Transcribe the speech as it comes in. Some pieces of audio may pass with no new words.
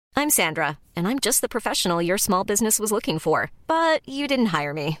I'm Sandra, and I'm just the professional your small business was looking for. But you didn't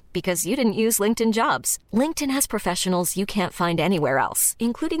hire me because you didn't use LinkedIn Jobs. LinkedIn has professionals you can't find anywhere else,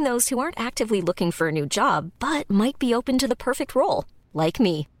 including those who aren't actively looking for a new job, but might be open to the perfect role, like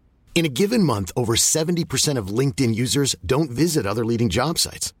me. In a given month, over 70% of LinkedIn users don't visit other leading job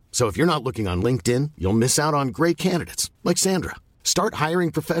sites. So if you're not looking on LinkedIn, you'll miss out on great candidates like Sandra. Start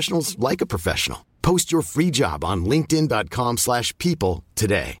hiring professionals like a professional. Post your free job on linkedin.com/people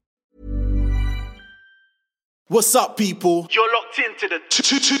today. What's up, people? You're locked into the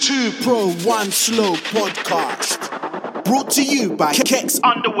 2PRO1SLOW podcast. Brought to you by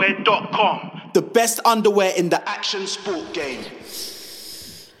KexUnderwear.com. The best underwear in the action sport game.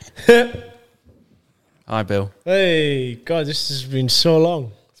 Hi, Bill. Hey, God, this has been so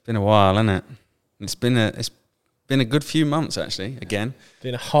long. It's been a while, hasn't it? It's been a good few months, actually, again.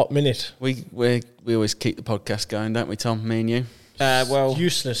 Been a hot minute. We always keep the podcast going, don't we, Tom, me and you? Well,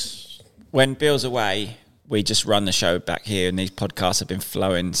 useless. When Bill's away, we just run the show back here, and these podcasts have been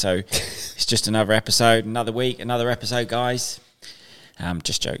flowing. So it's just another episode, another week, another episode, guys. I'm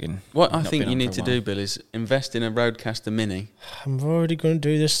just joking. What I think you need to do, Bill, is invest in a Roadcaster Mini. I'm already going to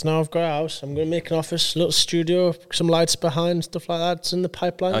do this now. I've got a house. I'm going to make an office, little studio, some lights behind, stuff like that. It's in the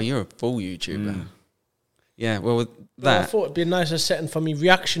pipeline. Oh, you're a full YouTuber. Yeah, well, with that... I thought it'd be a nicer setting for me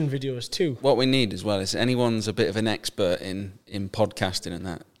reaction videos too. What we need as well is anyone's a bit of an expert in podcasting and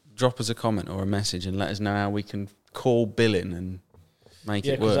that. Drop us a comment or a message and let us know how we can call Bill in and make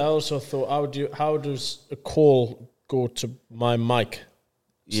it work. Yeah, because I also thought, how does a call go to my mic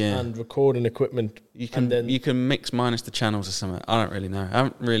and recording equipment? You can mix minus the channels or something. I don't really know. I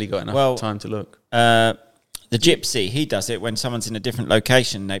haven't really got enough time to look. The Gypsy, he does it when someone's in a different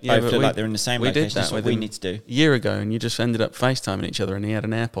location. They both look like they're in the same location. Did that That's what we need to do. A year ago, and you just ended up FaceTiming each other and he had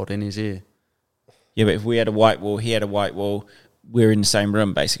an AirPod in his ear. Yeah, but if we had a white wall, he had a white wall, we're in the same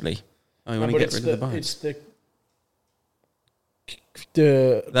room, basically. Oh, you want to get rid of the bike? It's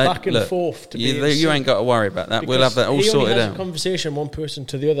the back and forth. You ain't got to worry about that. We'll have that all sorted out. A conversation one person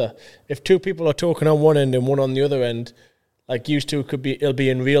to the other. If two people are talking on one end and one on the other end, like used to, it'll be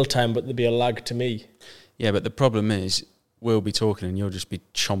in real time, but there'll be a lag to me. Yeah, but the problem is we'll be talking and you'll just be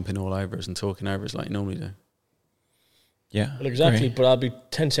chomping all over us and talking over us like you normally do. Yeah. Well, exactly, but I'll be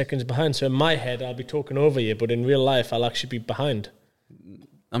 10 seconds behind. So in my head, I'll be talking over you, but in real life, I'll actually be behind.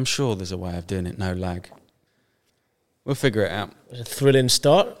 I'm sure there's a way of doing it, no lag. We'll figure it out. It's a thrilling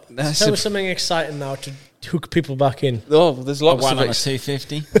start. Tell us something exciting now to hook people back in. Oh, there's lots one of on a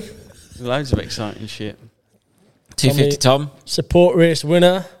 250. Loads of exciting shit. 250, Tom. Support race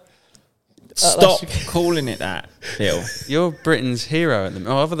winner. Stop calling it that, Bill. You're Britain's hero at the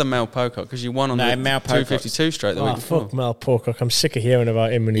moment. Other than Mel Pocock, because you won on the Mel 252 straight the week before. Fuck Mel Pocock. I'm sick of hearing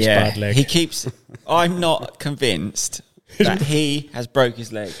about him and his bad leg. He keeps... I'm not convinced that he has broke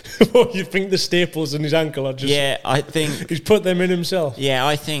his leg. You think the staples in his ankle are just... Yeah, I think... He's put them in himself. Yeah,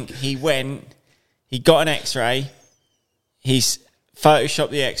 I think he got an X-ray, he's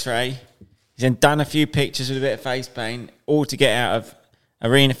photoshopped the X-ray, he's then done a few pictures with a bit of face paint, all to get out of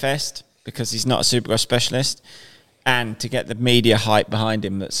Arena Fest, because he's not a Supercross specialist, and to get the media hype behind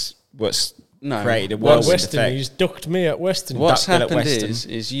him that's what's created a whirlwind effect. He's ducked me at Western. What's happened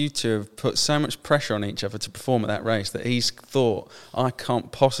is you two have put so much pressure on each other to perform at that race that he's thought, I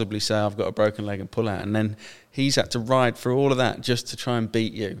can't possibly say I've got a broken leg and pull out, and then he's had to ride through all of that just to try and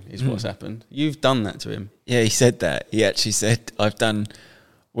beat you, is what's happened. You've done that to him. Yeah, he said that. He actually said,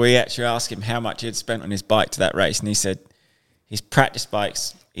 we actually asked him how much he had spent on his bike to that race, and he said his practice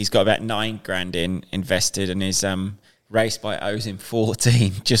bikes, he's got about $9,000 invested, and his race bike owes him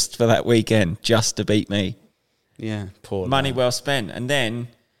 14 just for that weekend, just to beat me. Yeah, poor money well spent. And then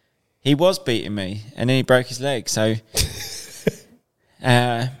he was beating me, and then he broke his leg. So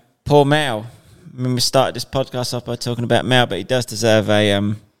poor Mal. I mean, we started this podcast off by talking about Mal, but he does deserve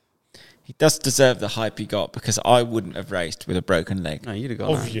the hype he got, because I wouldn't have raced with a broken leg. No, you'd have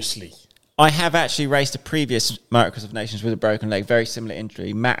got obviously. I have actually raced a previous Motocross of Nations with a broken leg, very similar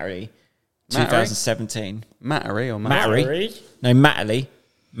injury, Mattery, 2017. Mattery or Mattery? No, Matterley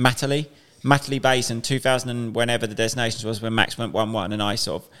Basin, 2000 and whenever the Destinations was, when Max went 1-1 and I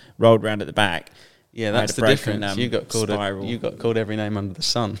sort of rolled around at the back. Yeah, that's the difference. You got called every name under the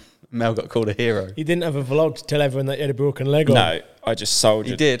sun. Mel got called a hero. He didn't have a vlog to tell everyone that he had a broken leg. No, I just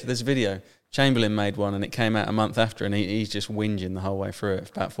soldiered. He did. There's a video. Chamberlain made one and it came out a month after, and he's just whinging the whole way through it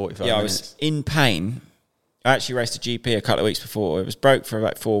for about 45 minutes. I was in pain. I actually raced a GP a couple of weeks before. It was broke for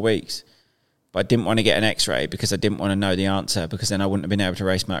about 4 weeks. But I didn't want to get an X-ray because I didn't want to know the answer, because then I wouldn't have been able to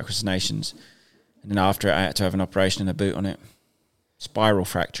race Motocross Nations. And then after it, I had to have an operation and a boot on it. Spiral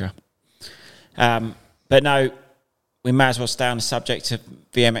fracture. But no, we may as well stay on the subject of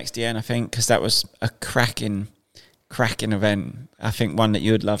VMXDN, I think, because that was a cracking event. I think one that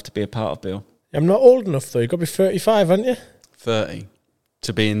you would love to be a part of, Bill. I'm not old enough, though. You've got to be 35, haven't you? 30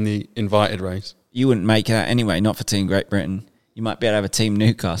 to be in the invited race. You wouldn't make that anyway, not for Team Great Britain. You might be able to have a Team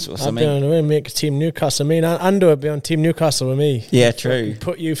Newcastle or something. I'd be on the way to make a Team Newcastle. I mean, Ando would be on Team Newcastle with me. Yeah, true.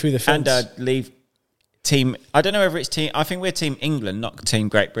 Put you through the fence. And I'd leave Team... I don't know whether it's Team... I think we're Team England, not Team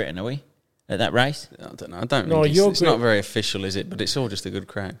Great Britain, are we? At that race? I don't know. I don't No, think it's not very official, is it? But it's all just a good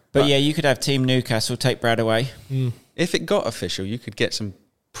crack. But yeah, you could have Team Newcastle, take Brad away. If it got official, you could get some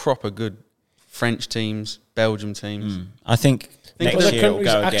proper good French teams, Belgium teams. I think next other year it'll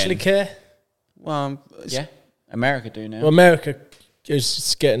countries go actually again. care. Well, Yeah, America do now. Well, America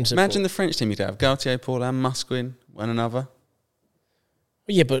is getting support. imagine the French team you'd have. Gaultier, Paulin, Mxon, one another.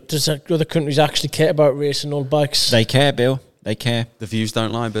 Yeah, but does other countries actually care about racing old bikes? They care, Bill. They care. The views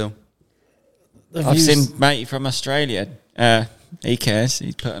don't lie, Bill. I've seen matey from Australia. He cares.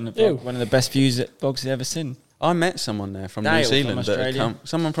 He's put on the vlog, one of the best views that Boggs has ever seen. I met someone there from Dale New from Zealand. Australia.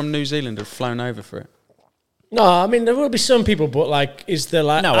 Someone from New Zealand had flown over for it. No, I mean there will be some people, but like, is there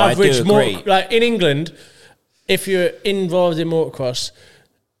like No, I average do agree. like in England? If you're involved in motocross,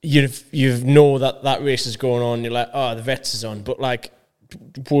 you know that race is going on. You're like, oh, the vets is on, but like,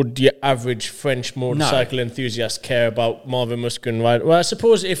 would your average French motorcycle enthusiast care about Marvin Musquin ride? Well, I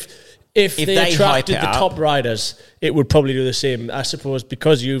suppose if they attracted the top riders, it would probably do the same. I suppose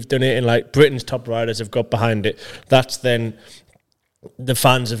because you've done it and like Britain's top riders have got behind it, that's then the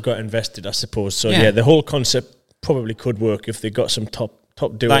fans have got invested, I suppose. So yeah, the whole concept probably could work if they got some top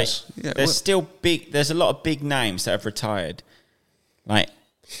doers. Like, there's a lot of big names that have retired. Like,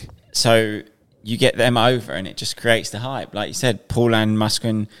 so you get them over and it just creates the hype. Like you said, Paulin,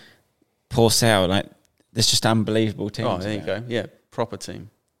 Musquin, Porcel, like there's just unbelievable teams. Oh, there you go. Yeah, proper team.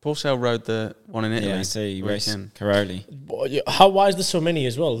 Porcel rode the one in Italy. Yeah, I see. Race Caroli. Why is there so many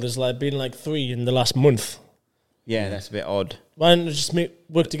as well? There's like been like 3 in the last month. Yeah, that's a bit odd. Why don't they just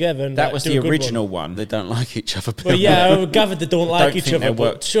work together? And that was do the a good original one. They don't like each other. But yeah, I gathered they don't like each other.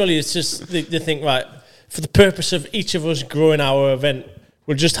 But But surely it's just they think, right, for the purpose of each of us growing our event,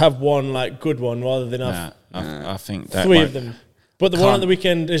 we'll just have one like good one rather than have I think that 3 of them. But the one on the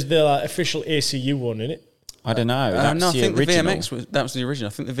weekend is the like, official ACU one, isn't it? I don't know. No, I think original. the VMX was the original. I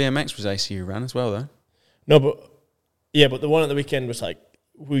think the VMX was ACU ran as well, though. No, but the one on the weekend was like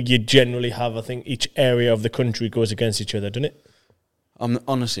you generally have. I think each area of the country goes against each other, doesn't it? I'm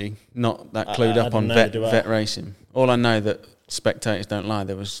honestly not that clued up on vet racing. All I know that spectators don't lie.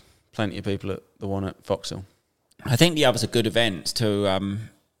 There was plenty of people at the one at Vauxhall. I think the others are good events to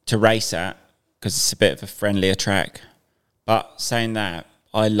race at because it's a bit of a friendlier track. But saying that,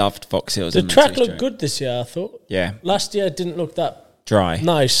 I loved Fox Hills. The track looked good this year, I thought. Yeah. Last year it didn't look that dry,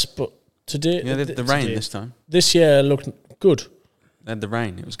 nice, but today... Yeah, the rain this time. This year looked good. They had the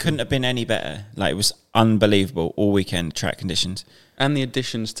rain. It was couldn't have been any better. Like, it was unbelievable all weekend, track conditions. And the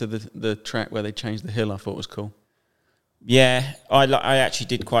additions to the track where they changed the hill I thought was cool. Yeah, I actually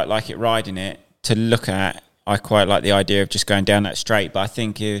did quite like it riding it. To look at, I quite like the idea of just going down that straight, but I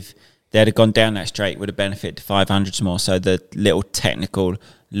think if they'd have gone down that straight, it would have benefited the 500s more. So the little technical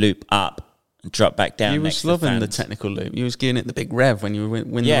loop up and drop back down. You was loving the technical loop. You was giving it the big rev when you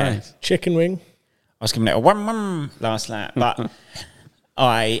win the race. Chicken wing. I was giving it a 1-1 last lap, but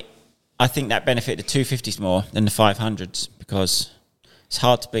I think that benefited the 250s more than the 500s because it's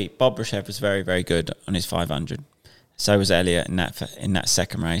hard to beat. Bob Brashev was very, very good on his 500. So was Elliot in that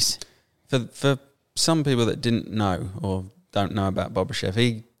second race. For some people that didn't know or don't know about Bob Brashev,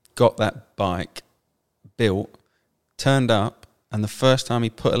 he got that bike built, turned up, and the first time he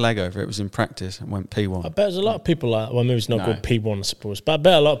put a leg over it was in practice and went P1. I bet there's a lot of people like, well, maybe it's not good P1, I suppose, but I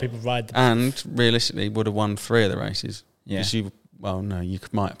bet a lot of people ride the and realistically would have won 3 of the races. Yeah. You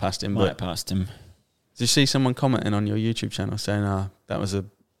might have passed him. Did you see someone commenting on your YouTube channel saying, that was a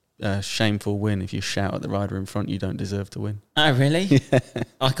shameful win. If you shout at the rider in front, you don't deserve to win. Oh, really? Yeah.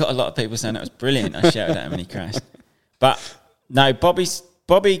 I got a lot of people saying that was brilliant. I shouted at him when he crashed. But no, Bobby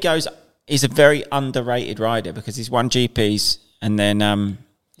he's a very underrated rider because he's won GPs and then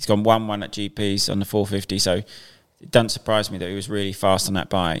he's gone 1-1 at GPs on the 450. So it doesn't surprise me that he was really fast on that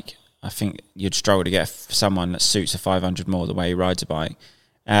bike. I think you'd struggle to get someone that suits a 500 more the way he rides a bike.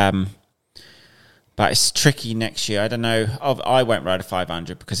 But it's tricky next year. I don't know. I won't ride a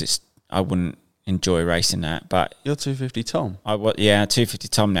 500 because I wouldn't enjoy racing that. But you're 250 Tom. 250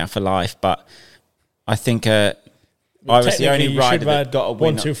 Tom now for life. But I think I was the only rider that got a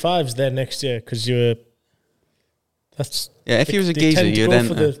win. 125s there next year because you're. That's if you was a geezer, you'd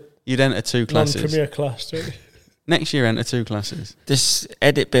enter 2 classes. Non-premier class, don't you? Next year, enter 2 classes. Just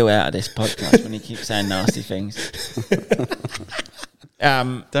edit Bill out of this podcast when he keeps saying nasty things.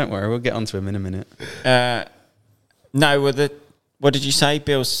 Don't worry, we'll get onto him in a minute. No, what did you say?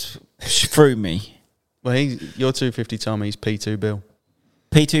 Bill's through me. Well, you're 250 Tom, he's P2 Bill.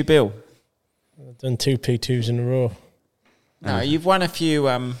 P2 Bill. I've done 2 P2s in a row. No, you've won a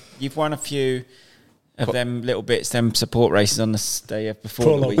few. You've won a few of them little bits, them support races on the day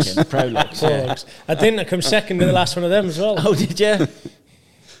before the weekend. Prologues. Yeah. I think I come second in the last one of them as well. Oh, did you?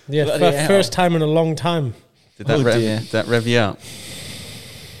 Yeah, first time in a long time. Did that rev you up?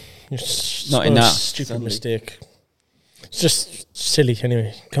 Not enough. Stupid mistake. It's just silly.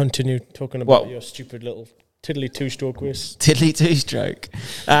 Anyway, continue talking about your stupid little tiddly 2-stroke race. Tiddly 2-stroke.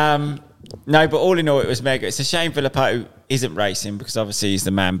 No, but all in all, it was mega. It's a shame Villopoto isn't racing because obviously he's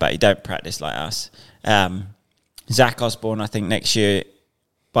the man, but he don't practice like us. Zach Osborne, I think next year,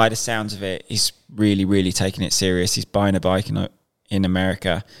 by the sounds of it, he's really, really taking it serious. He's buying a bike in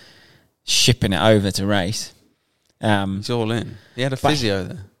America, shipping it over to race. He's all in. He had a physio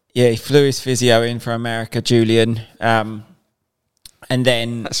there. Yeah, he flew his physio in for America, Julian. And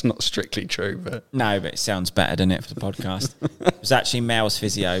then... That's not strictly true, but... No, but it sounds better, doesn't it, for the podcast? It was actually Mel's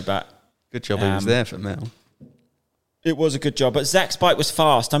physio, but... Good job he was there for Mel. It was a good job, but Zach's bike was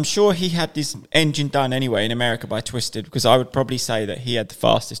fast. I'm sure he had this engine done anyway in America by Twisted, because I would probably say that he had the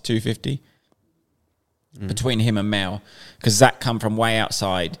fastest 250 between him and Mel, because Zach come from way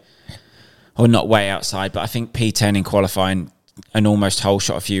outside, or not way outside, but I think P10 in qualifying and almost whole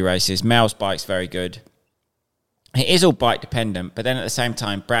shot a few races. Mel's bike's very good. It is all bike dependent, but then at the same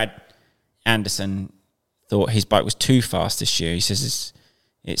time, Brad Anderson thought his bike was too fast this year. He says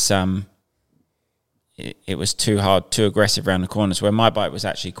it was too hard, too aggressive around the corners, where my bike was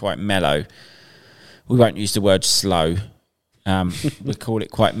actually quite mellow. We won't use the word slow. We call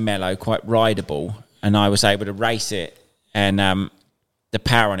it quite mellow, quite rideable. And I was able to race it. And the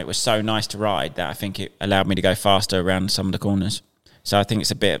power on it was so nice to ride that I think it allowed me to go faster around some of the corners. So I think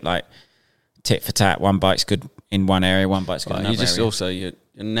it's a bit like tit for tat. One bike's good in one area, one bike's good in another area. Also, you're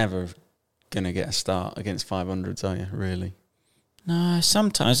never going to get a start against 500s, are you, really? No,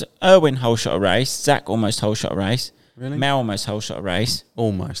 sometimes. Erwin whole shot a race. Zach almost whole shot a race. Really? Mel almost whole shot a race.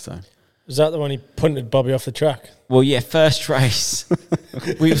 Almost, though. Was that the one he punted Bobby off the track? Well, yeah, first race.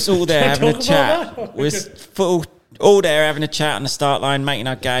 We was all there having a chat. We was all there having a chat on the start line, making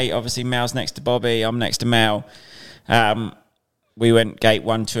our gate. Obviously, Mel's next to Bobby. I'm next to Mel. We went gate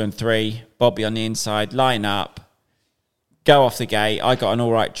 1, 2 and 3. Bobby on the inside, line up, go off the gate. I got an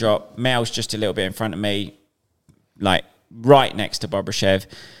all right drop. Mel's just a little bit in front of me, like right next to Bobrashev.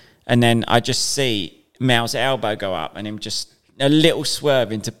 And then I just see Mel's elbow go up and him just a little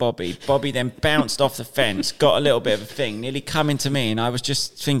swerve into Bobby. Bobby then bounced off the fence, got a little bit of a thing, nearly coming to me. And I was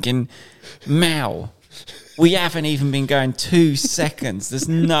just thinking, Mel, we haven't even been going 2 seconds. There's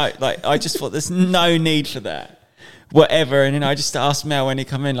no, I just thought there's no need for that. Whatever. And then I just asked Mel when he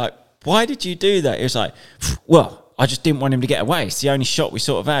come in, why did you do that? He was like, well, I just didn't want him to get away. It's the only shot we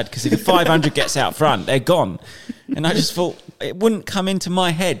sort of had, because if the 500 gets out front, they're gone. And I just thought it wouldn't come into my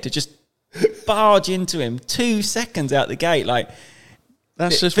head to just barge into him 2 seconds out the gate.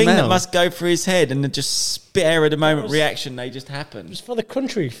 That's the just thing Mel. that must go through his head, and the just spare of the moment reaction, they just happen. It was for the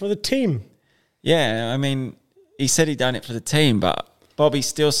country, for the team. Yeah, I mean, he said he'd done it for the team, but Bobby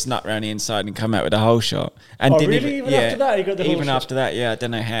still snuck around the inside and come out with a whole shot. And didn't really? Even after that, he got the whole shot? Even after that, yeah, I don't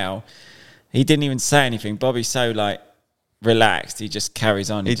know how. He didn't even say anything. Bobby's so relaxed, he just carries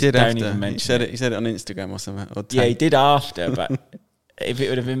on. He did don't after. Even mention he said it on Instagram or something. Or yeah, he did after, but if it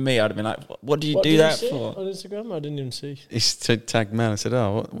would have been me, I'd have been like, what did you do that for? On Instagram? I didn't even see. He tagged Mel and said,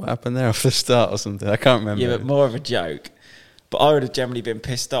 what happened there off the start or something? I can't remember. Yeah, but more of a joke. But I would have generally been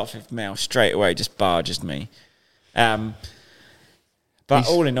pissed off if Mel straight away just barges me. But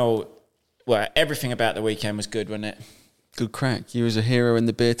all in all, well, everything about the weekend was good, wasn't it? Good crack. You was a hero in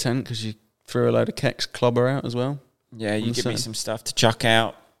the beer tent because you threw a load of Kex clobber out as well. Yeah, you give me some stuff to chuck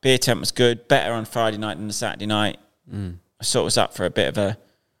out. Beer tent was good. Better on Friday night than the Saturday night. I sort of was up for a bit of a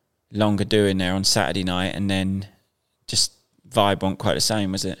longer doing there on Saturday night, and then just vibe wasn't quite the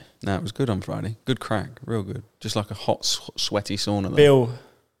same, was it? No, it was good on Friday. Good crack. Real good. Just like a hot, sweaty sauna. Though. Bill,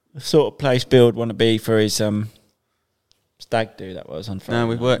 the sort of place Bill would want to be for his stag do that was on Friday. No,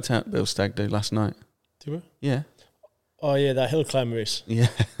 we worked out Bill's stag do last night. Did we? Yeah. Oh, yeah, that hill climb race. Yeah.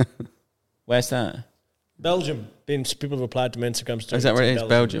 Where's that? Belgium. People have replied to my Instagram story. Is that where it is?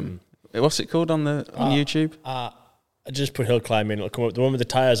 Belgium. What's it called on YouTube? I just put hill climbing. It'll come up. The one with the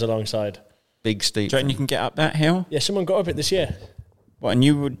tyres alongside. Big steep. Do you reckon you can get up that hill? Yeah, someone got up it this year. What? And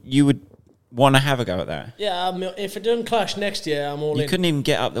you would want to have a go at that? Yeah, if it doesn't clash next year, I'm all in. You couldn't even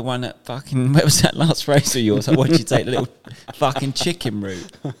get up the one at fucking... Where was that last race of yours? I watched you take the little fucking chicken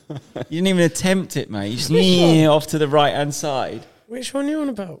route. You didn't even attempt it, mate. You just off to the right-hand side. Which one are you on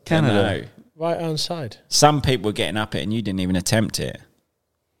about? Canada. Right-hand side. Some people were getting up it and you didn't even attempt it.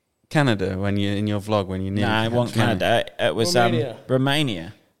 Canada, when you in your vlog, when you knew. No, it wasn't Canada. It was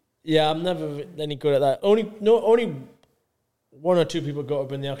Romania. Yeah, I'm never any good at that. Only one or two people got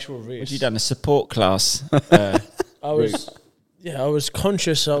up in the actual race. What you done? A support class? I was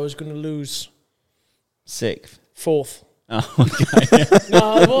conscious I was going to lose 6th. 4th. Oh, okay. No,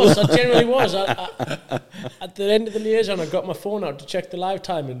 I was. I genuinely was. I, at the end of the liaison, I got my phone out to check the live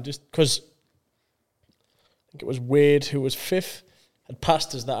time, and just because I think it was Wade who was 5th had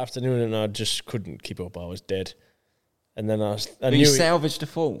passed us that afternoon, and I just couldn't keep up. I was dead. And then I knew you salvaged a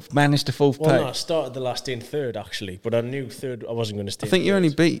 4th, managed a 4th place. Well, no, I started the last day in 3rd actually, but I knew 3rd I wasn't going to stay. I think you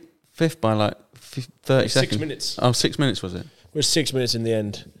only beat 5th by like 30 seconds. 6 minutes. Oh, 6 minutes was it? It was 6 minutes in the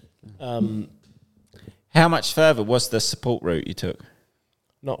end. How much further was the support route you took?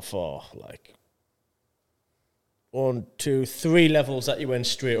 Not far, like 1, 2, 3 levels that you went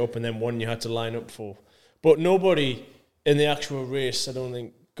straight up, and then one you had to line up for. But nobody in the actual race, I don't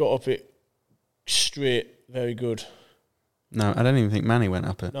think, got up it straight very good. No, I don't even think Manny went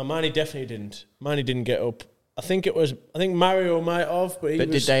up it. No, Manny definitely didn't. Manny didn't get up. I think Mario might have, but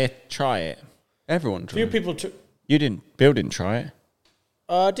did they try it? Everyone tried. Few people took. You didn't. Bill didn't try it.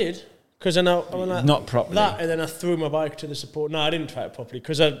 I did, because I not properly. That, and then I threw my bike to the support. No, I didn't try it properly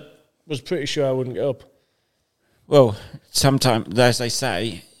because I was pretty sure I wouldn't get up. Well, sometimes, as they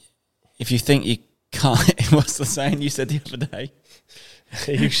say, if you think you can't, what's the saying you said the other day?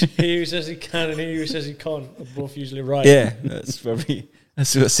 He who says he can and he who says he can't are both usually right. Yeah, that's what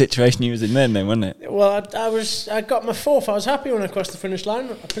situation you was in then, wasn't it? Well, I got my 4th. I was happy when I crossed the finish line.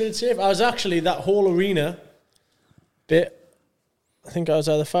 I played it safe. I was actually that whole arena bit. I think I was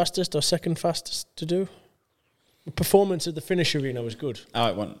either fastest or second fastest to do. The performance of the finish arena was good.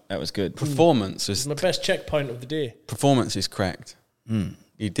 Oh, that was good. Performance was my best checkpoint of the day. Performance is correct.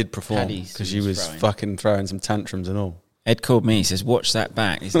 You did perform because you was fucking throwing some tantrums and all. Ed called me. He says, "Watch that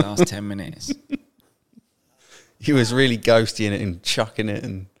back. These last 10 minutes." He was really ghosting it and chucking it,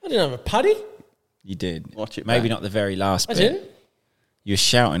 and I didn't have a paddy. You did. Watch it. Maybe back. not the very last bit. I didn't. You were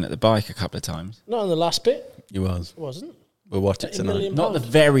shouting at the bike a couple of times. Not on the last bit. You was. It wasn't. We'll watch it tonight. Not the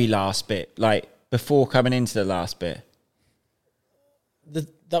very last bit. Like before coming into the last bit.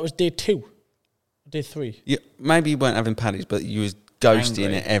 That was day 2. Day 3. Yeah, maybe you weren't having paddies, but you was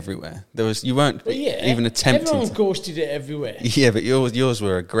ghosting it everywhere. You weren't even attempting. Everyone ghosted it everywhere. Yeah, but yours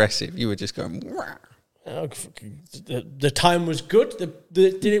were aggressive. You were just going. The time was good.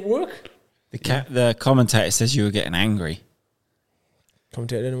 Did it work? The commentator says you were getting angry.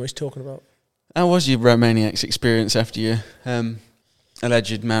 Commentator didn't know what he's talking about. How was your Romaniacs experience after your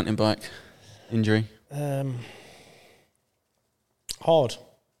alleged mountain bike injury? Hard.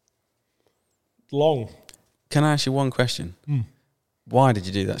 Long. Can I ask you one question? Why did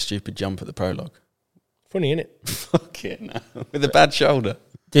you do that stupid jump at the prologue? Funny, innit? Fuck it, no. With a bad shoulder.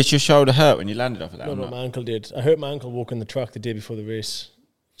 Did your shoulder hurt when you landed off of that? No, my ankle did. I hurt my ankle walking the track the day before the race.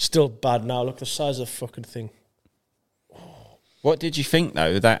 Still bad now. Look, the size of the fucking thing. What did you think,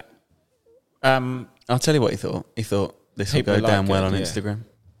 though, that... I'll tell you what he thought. He thought this will go down well on Instagram.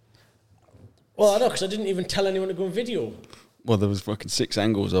 Well, I know, because I didn't even tell anyone to go and video. Well, there was fucking 6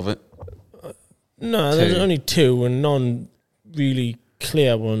 angles of it. No, there was only 2 and none really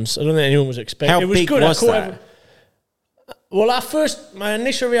clear ones. I don't think anyone was expecting. How it was big good. was that? Well, at first, my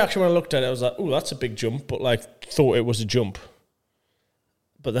initial reaction when I looked at it, I was like, "Oh, that's a big jump," but like thought it was a jump.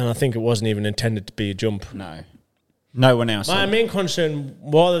 But then I think it wasn't even intended to be a jump. No one else. My main concern,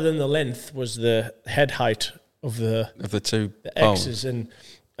 rather than the length, was the head height of the two X's, and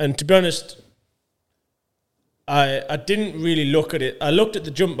to be honest, I didn't really look at it. I looked at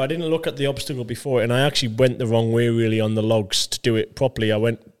the jump, but I didn't look at the obstacle before it, and I actually went the wrong way really on the logs to do it properly. I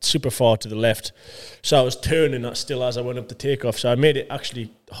went super far to the left, so I was turning that still as I went up the takeoff, so I made it actually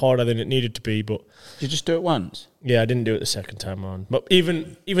harder than it needed to be. But did you just do it once? Yeah, I didn't do it the second time on. But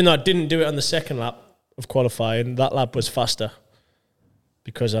even though I didn't do it on the second lap of qualifying, that lap was faster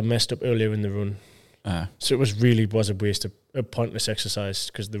because I messed up earlier in the run. So it was a waste of a pointless exercise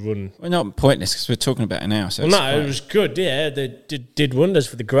because the run... Well, not pointless because we're talking about it now. So it was good, yeah. They did wonders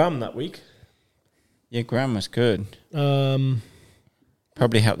for the gram that week. Yeah, gram was good.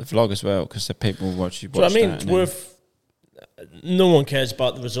 Probably helped the vlog as well because the people watch so I mean, it's worth... No one cares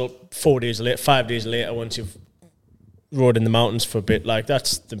about the result 5 days later once you've rode in the mountains for a bit. Like,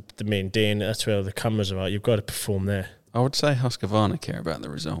 that's the main day, and that's where the cameras are at. You've got to perform there. I would say Husqvarna care about the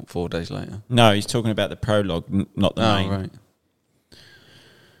result 4 days later. No, he's talking about the prologue, not the main. Right.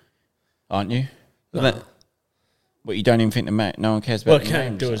 Aren't you? No. What, you don't even think no one cares about the Well,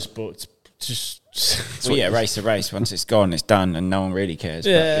 main does, result? but it's just... Well, yeah, race to race. Once it's gone, it's done, and no one really cares.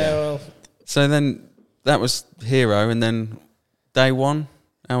 Yeah, well... So then that was Hero, and then day one,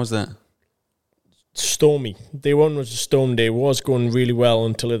 how was that? Stormy. Day one was a storm day. It was going really well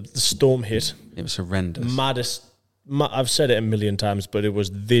until the storm hit. It was horrendous. Maddest... I've said it a million times, but it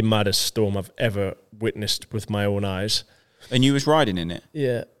was the maddest storm I've ever witnessed with my own eyes. And you was riding in it?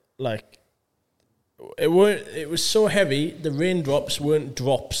 Yeah, like... It was so heavy, the raindrops weren't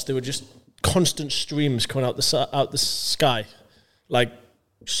drops. They were just constant streams coming out the sky. Like,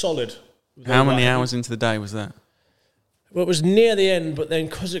 solid. How many hours into the day was that? Well, it was near the end, but then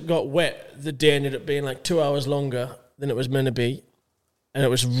because it got wet, the day ended up being like 2 hours longer than it was meant to be. And it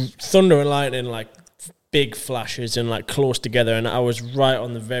was thunder and lightning, like big flashes and like close together. And I was right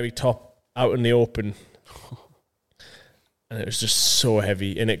on the very top, out in the open. And it was just so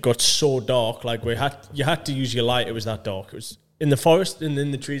heavy. And it got so dark. Like you had to use your light. It was that dark. It was in the forest and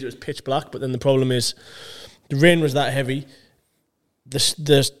in the trees. It was pitch black. But then the problem is the rain was that heavy.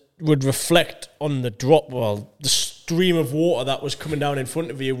 The would reflect on the drop. Well, the stream of water that was coming down in front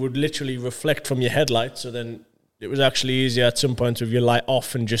of you would literally reflect from your headlights. So then it was actually easier at some points with your light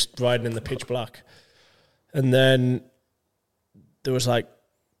off and just riding in the pitch black. And then there was like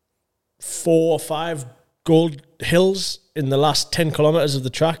 4 or 5 gold hills in the last 10 kilometers of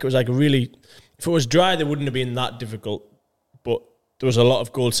the track. It was like really, if it was dry, they wouldn't have been that difficult. But there was a lot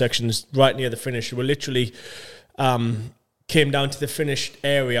of gold sections right near the finish. We literally came down to the finished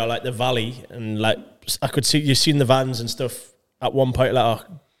area, like the valley, and like I could see, you've seen the vans and stuff at one point, like, oh,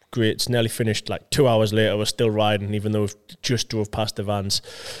 great, it's nearly finished. Like 2 hours later, we're still riding, even though we've just drove past the vans.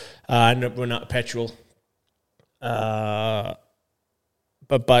 I ended up running out of petrol. But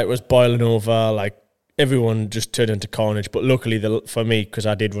bike was boiling over, like everyone just turned into carnage. But luckily for me, because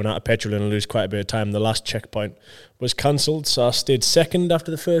I did run out of petrol and lose quite a bit of time, the last checkpoint was cancelled, so I stayed second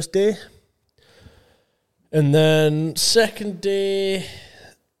after the first day. And then second day,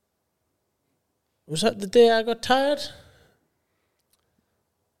 was that the day I got tired?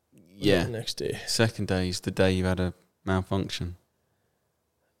 Yeah. The next day. Second day is the day you had a malfunction.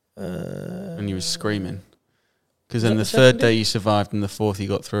 And you were screaming. Because then the third day you survived and the fourth you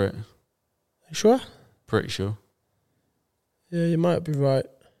got through it. You sure? Pretty sure. Yeah, you might be right.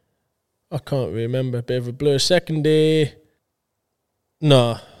 I can't remember. A bit of a blur. Second day.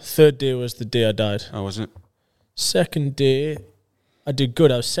 No, third day was the day I died. Oh, was it? Second day, I did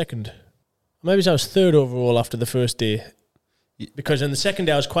good. I was second. Maybe I was third overall after the first day. Because in the second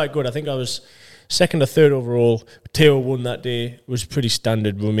day I was quite good. I think I was second or third overall. Theo won that day. It was pretty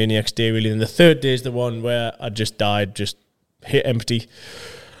standard Romaniacs day, really. And the third day is the one where I just died, just hit empty,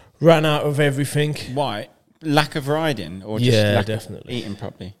 ran out of everything. Why? Lack of riding, or just lack definitely of eating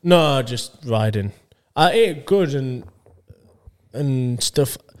properly? No, just riding. I ate good and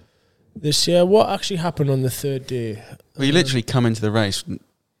stuff this year. What actually happened on the third day? Well, you literally come into the race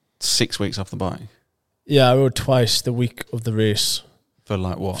 6 weeks off the bike. Yeah, I rode twice the week of the race. For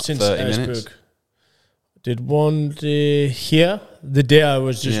like what, Since 30 Erzberg. minutes? Did one day here, the day I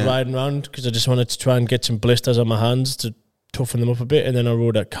was just riding around because I just wanted to try and get some blisters on my hands to toughen them up a bit. And then I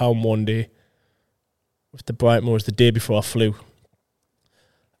rode at Calm one day with the Brightmoors the day before I flew.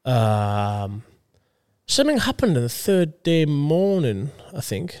 Something happened on the third day morning, I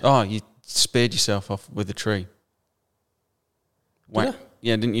think. Oh, you speared yourself off with a tree. Did I?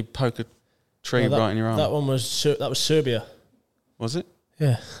 Yeah, didn't you poke a tree right in your arm? That was Serbia. Was it?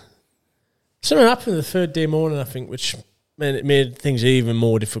 Yeah. Something happened the third day morning, I think, which made things even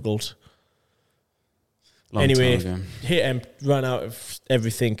more difficult. Anyway, ran out of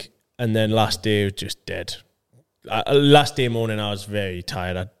everything, and then last day was just dead. Last day morning, I was very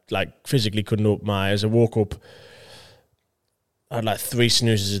tired. I physically couldn't open my eyes. I woke up, I had 3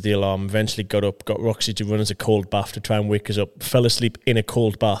 snoozes of the alarm. Eventually got up, got Roxy to run us a cold bath to try and wake us up. Fell asleep in a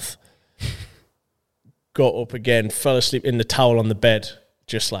cold bath. Got up again, fell asleep in the towel on the bed,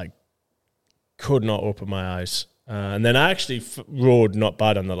 just could not open my eyes. And then I actually rode not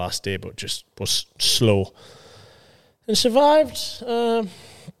bad on the last day, but just was slow. And survived. So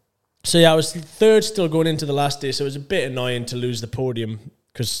yeah, I was third still going into the last day, so it was a bit annoying to lose the podium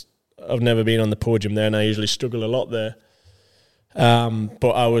because I've never been on the podium there and I usually struggle a lot there.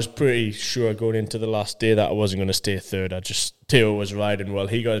 But I was pretty sure going into the last day that I wasn't going to stay third. Theo was riding well.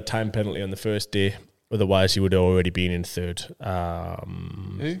 He got a time penalty on the first day. Otherwise, he would have already been in third.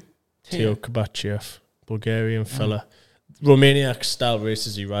 Who? Theo Kabachiev, Bulgarian fella. Romaniac style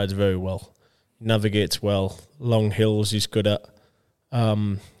races, he rides very well. navigates well. Long hills he's good at.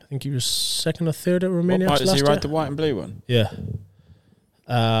 I think he was second or third at Romania. What bike does last he ride? year? The white and blue one? Yeah.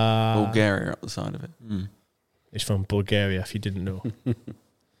 Bulgaria up the side of it. He's from Bulgaria, if you didn't know.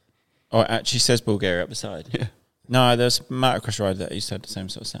 Oh, it actually says Bulgaria up the side. Yeah. No, there's a motocross rider that used to have the same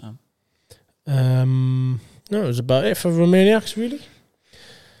sort of setup. No, it was about it for Romaniacs, really.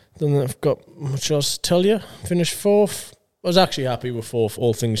 Don't think I've got much else to tell you. Finished fourth. I was actually happy with fourth,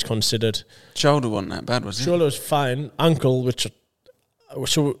 all things considered. Shoulder wasn't that bad, was it? Shoulder was fine. Ankle,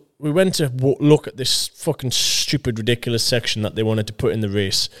 so we went to look at this fucking stupid, ridiculous section that they wanted to put in the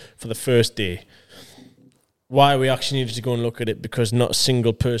race for the first day. Why we actually needed to go and look at it, because not a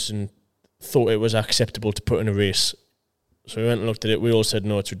single person thought it was acceptable to put in a race. So we went and looked at it. We all said,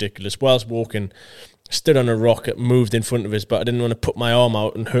 no, it's ridiculous. Whilst walking, stood on a rock, it moved in front of us, but I didn't want to put my arm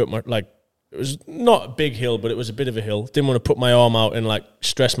out and hurt my, like, it was not a big hill, but it was a bit of a hill. Didn't want to put my arm out and, like,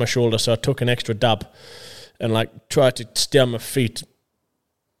 stress my shoulder, so I took an extra dab and, like, tried to stay on my feet,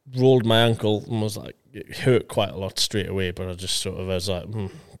 rolled my ankle, and was like, it hurt quite a lot straight away, but I just sort of was like,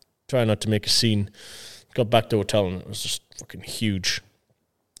 try not to make a scene. Got back to the hotel and it was just fucking huge.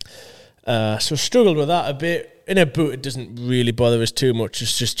 So struggled with that a bit. In a boot, it doesn't really bother us too much.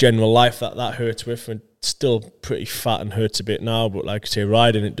 It's just general life that hurts with, and still pretty fat and hurts a bit now. But like I say,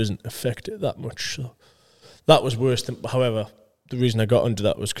 riding, it doesn't affect it that much. So that was worse than. However, the reason I got under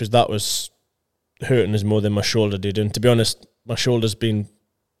that was because that was hurting us more than my shoulder did. And to be honest, my shoulder's been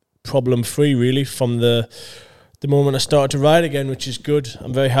problem free really from the moment I started to ride again, which is good.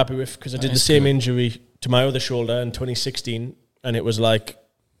 I'm very happy with, because I did the same injury to my other shoulder in 2016, and it was like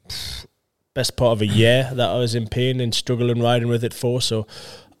best part of a year that I was in pain and struggling riding with it for. So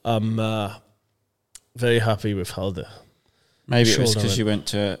I'm very happy with how the maybe it was because you went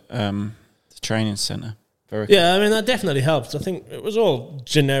to the training centre. Yeah, I mean, that definitely helped. I think it was all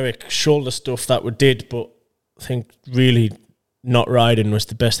generic shoulder stuff that we did, but I think really not riding was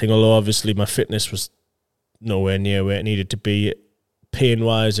the best thing, although obviously my fitness was nowhere near where it needed to be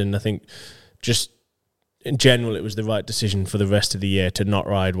pain-wise, and I think just in general it was the right decision for the rest of the year to not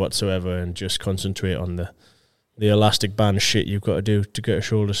ride whatsoever and just concentrate on the elastic band shit you've got to do to get a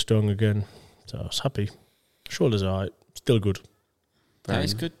shoulder strong again. So I was happy. Shoulders are right, still good. That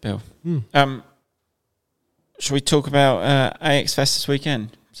is good, Bill. Shall we talk about AX Fest this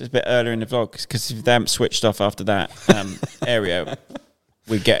weekend? It's a bit earlier in the vlog, because if they haven't switched off after that area,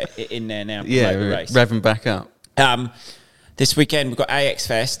 we get it in there now. Yeah, the race. revving back up. This weekend we've got AX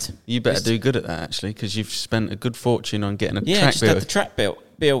Fest. You better do good at that, actually, because you've spent a good fortune on getting a track built. Yeah, just had the track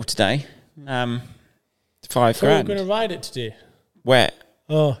built today. $5,000. We're going to ride it today. Wet.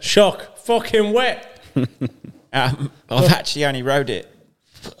 Oh, shock. Fucking wet. I've actually only rode it.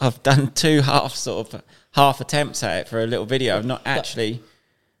 I've done two half attempts at it for a little video. I've not actually...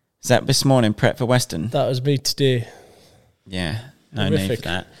 Is that this morning, prep for Western? That was me today. Yeah, no Horrific. need for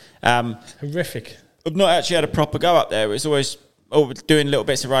that. Horrific. I've not actually had a proper go up there. It's always doing little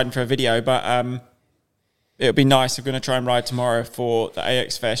bits of riding for a video, but it'll be nice. I'm going to try and ride tomorrow for the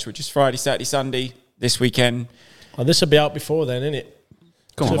AX Fest, which is Friday, Saturday, Sunday this weekend. Oh, this will be out before then, innit?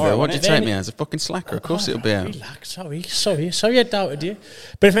 Come on, Tomorrow, Bill, what did you won't it? take me as? A fucking slacker? Of course it'll be out. Relax. Sorry I doubted you.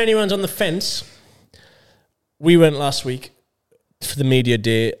 But if anyone's on the fence, we went last week for the media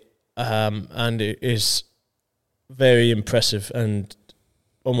day, and it is very impressive and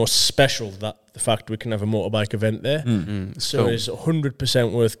almost special that the fact we can have a motorbike event there. So cool. it's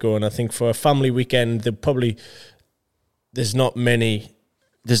 100% worth going. I think for a family weekend, there's not many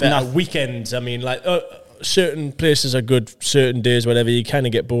weekends. I mean, like certain places are good, certain days, whatever. You kind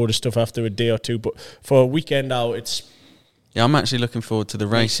of get bored of stuff after a day or two, but for a weekend out, it's... Yeah, I'm actually looking forward to the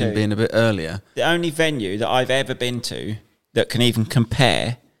racing being a bit earlier. The only venue that I've ever been to that can even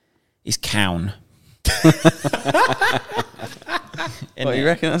compare is Cown. What, you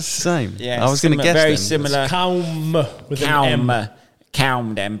reckon that's the same? Yeah, I was going to guess very them. similar. Calm with an M.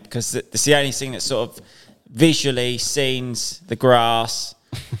 Calm them, because it's the only thing that sort of visually scenes the grass.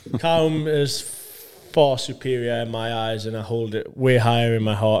 Calm is far superior in my eyes, and I hold it way higher in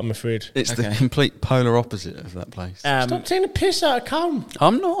my heart, I'm afraid. It's the complete polar opposite of that place. Stop taking the piss out of Calm.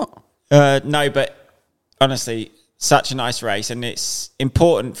 I'm not. No, but honestly, such a nice race, and it's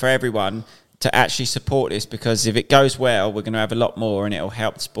important for everyone to actually support this, because if it goes well, we're going to have a lot more, and it'll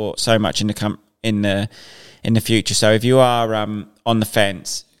help the sport so much in the future. So if you are on the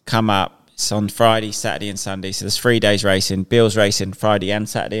fence, come up. It's on Friday, Saturday, and Sunday. So there's 3 days racing. Bill's racing Friday and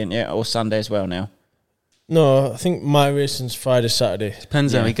Saturday, and or Sunday as well now. No, I think my racing's Friday, Saturday.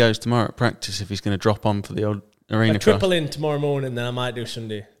 Depends how he goes tomorrow at practice, if he's going to drop on for the old arena I cross. triple in tomorrow morning, then I might do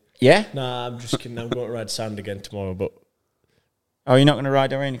Sunday. Yeah? Nah, I'm just kidding. I'm going to ride sand again tomorrow, but... Oh, you're not going to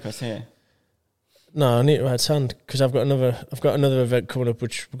ride arena cross here? No, I need to add sand because I've got another event coming up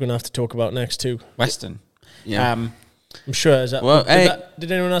which we're going to have to talk about next too. Western. Yeah. I'm sure. Is that, Well,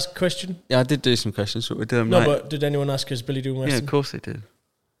 did anyone ask a question? Yeah, I did do some questions, but we're doing No, but did anyone ask is Billy doing Western? Yeah, of course they did.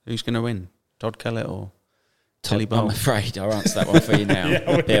 Who's going to win? Todd Kellett or Tolly I'm Bowl? afraid I'll answer that one for you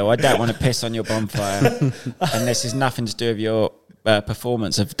now. Bill, I don't want to piss on your bonfire. And this has nothing to do with your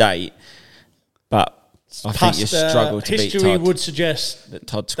performance of date. But I think you struggle to beat Todd. History would suggest that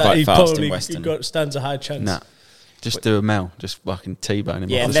Todd's quite fast in Western. Stands a high chance. Nah. Just do a Mel. Just fucking T-bone him.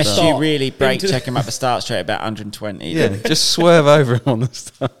 Yeah, unless you really check him at the start straight about 120. Yeah, just swerve over him on the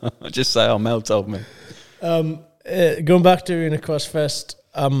start. Just say, Mel told me. Going back to Arena Cross Fest.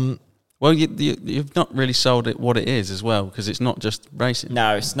 Well, you've not really sold it what it is as well, because it's not just racing.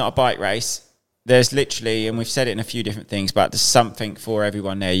 No, it's not a bike race. There's literally, and we've said it in a few different things, but there's something for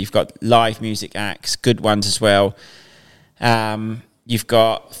everyone there. You've got live music acts, good ones as well. You've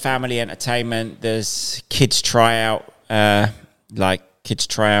got family entertainment. There's kids tryout, like kids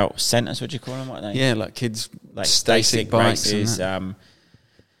tryout centres. What do you call them? What are they? Yeah, like kids like basic bikes races.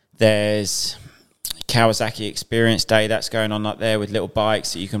 There's Kawasaki Experience Day that's going on up there with little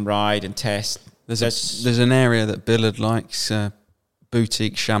bikes that you can ride and test. There's an area that Billard likes,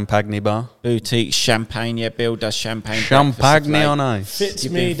 boutique champagne bar. Boutique champagne, yeah. Bill does champagne. Champagne on ice. Fits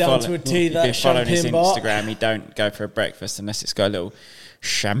me down to a T. That following his champagne bar. Instagram, he don't go for a breakfast unless it's got a little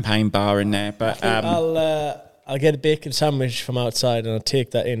champagne bar in there. But I'll get a bacon sandwich from outside and I'll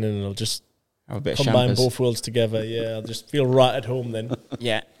take that in and I'll just have a bit combine of both worlds together. Yeah, I'll just feel right at home then.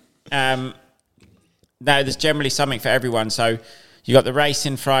 Yeah. No, there's generally something for everyone. So you got the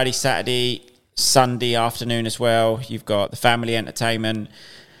racing Friday, Saturday, Sunday afternoon as well. You've got the family entertainment,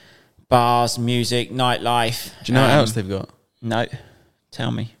 bars, music, nightlife. Do you know what else they've got? No. Tell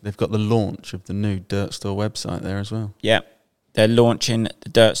me. They've got the launch of the new Dirt Store website there as well. Yeah. They're launching the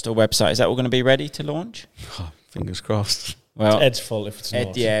Dirt Store website. Is that all going to be ready to launch? Oh, fingers crossed. Well, it's Ed's fault if it's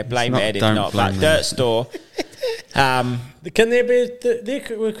not. Yeah, blame Ed if not. But Dirt Store. Can they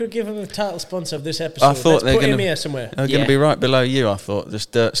be? We could give them a title sponsor of this episode. I thought they're going to here somewhere. They're going to be right below you. I thought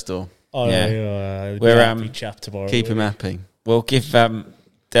just Dirt Store. Oh yeah. We're happy chap tomorrow. Keep him happy. We'll give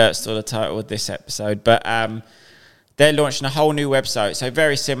Dirt Store the title of this episode, but they're launching a whole new website. So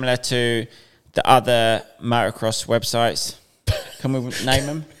very similar to the other motocross websites. Can we name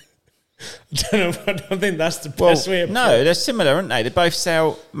them? I don't think that's the best way. No, they're similar, aren't they? They both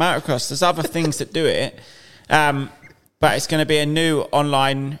sell motocross. There's other things that do it, but it's going to be a new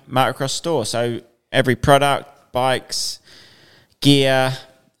online motocross store. So every product, bikes, gear,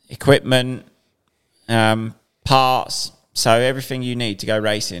 equipment, parts, so everything you need to go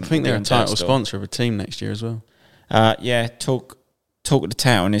racing. I think they're a title sponsor of a team next year as well. Yeah, talk of the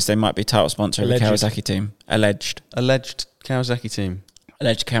town is they might be title sponsor of the Kawasaki team. Alleged Kawasaki team.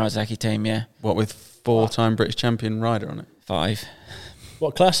 Alleged Kawasaki team, yeah. What, with 4-time British champion rider on it? 5.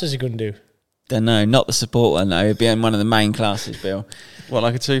 What class is he going to do? Don't know, not the support one though. He'll be in one of the main classes, Bill. What,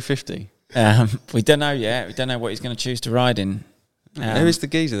 like a 250? We don't know yet. We don't know what he's going to choose to ride in. Who is the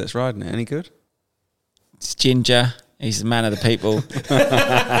geezer that's riding it? Any good? It's Ginger. He's the man of the people.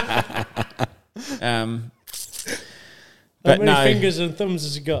 How many fingers and thumbs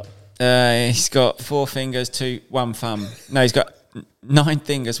has he got? He's got 4 fingers, 1 thumb. No, he's got 9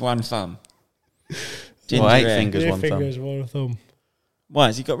 fingers, 1 thumb. Ginger 8 fingers, 1 fingers, thumb. 1 thumb. Why,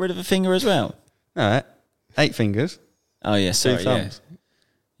 has he got rid of a finger as well? No, 8 fingers. Oh, yeah, sorry. 2 thumbs.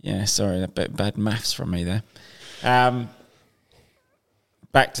 Yeah, sorry, a bit bad maths from me there.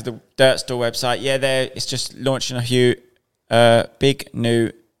 Back to the Dirt Store website. Yeah, it's just launching a big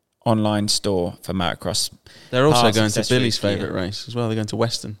new online store for motocross. They're also going to Billy's favourite race as well. They're going to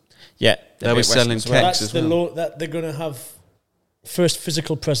Western. Yeah, they'll be selling keks as well. That they're going to have first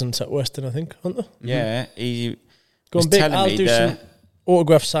physical presence at Western, I think, aren't they? Yeah, he was telling me I'll do some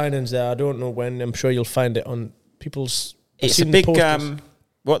autograph signings there. I don't know when. I'm sure you'll find it on people's. It's a big.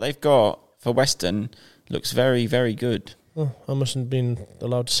 What they've got for Western looks very, very good. Oh, I mustn't have been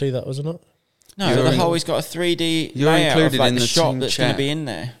allowed to see that, was it not? No, the whole he's got a 3D layout of like the shop that's going to be in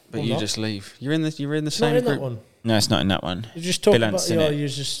there. But you just leave. You're in the same not in group. That one. No, it's not in that one. You just talk about you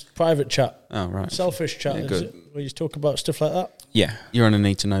just private chat. Oh right, selfish chat. Yeah, is it? Where you talk about stuff like that. Yeah, you're on a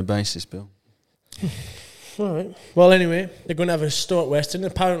need to know basis, Bill. All right. Well, anyway, they're going to have a store at Western.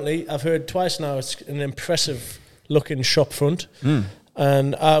 Apparently, I've heard twice now. It's an impressive looking shop front.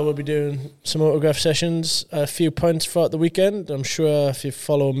 And I will be doing some autograph sessions, a few points throughout the weekend. I'm sure if you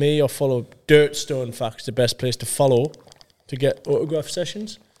follow me or follow Dirt Store, in fact, it's the best place to follow to get autograph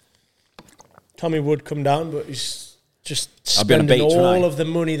sessions. Tommy would come down, but he's just spending all of the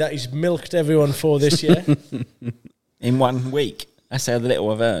money that he's milked everyone for this year. In 1 week. That's how little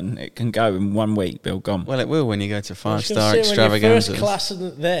I've earned. It can go in 1 week, Bill, gone. Well, it will when you go to 5-star When you're extravaganzas. first class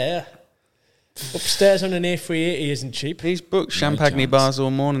isn't there. Upstairs on an A380 isn't cheap. He's booked Champagne bars all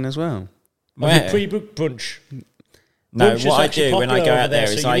morning as well. Have you pre-booked brunch? No, Brunch what I is actually do when I go popular out over there,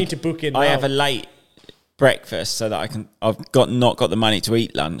 there is so you need to book in I now. have a late breakfast so that I've not got the money to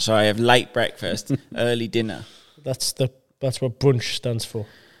eat lunch. So I have late breakfast, early dinner. That's what brunch stands for.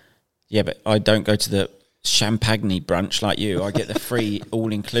 Yeah, but I don't go to the Champagne brunch like you. I get the free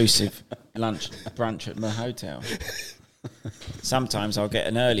all-inclusive brunch at my hotel. Sometimes I'll get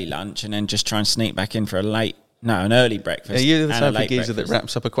an early lunch and then just try and sneak back in for an early breakfast. Are you the and a type late of geezer that breakfast.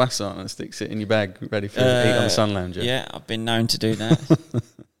 wraps up a croissant and sticks it in your bag ready for you to eat on the sun lounger? Yeah, I've been known to do that.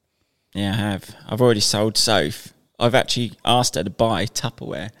 Yeah, I have. I've already sold Soph. I've actually asked her to buy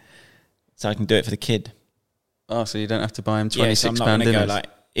Tupperware so I can do it for the kid. Oh, so you don't have to buy him £26 Yeah, so I'm not going to dinners? go like,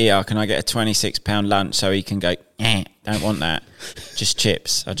 can I get a £26 lunch so he can go, don't want that. Just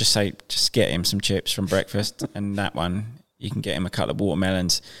chips. I'll just say, just get him some chips from breakfast and that one. You can get him a couple of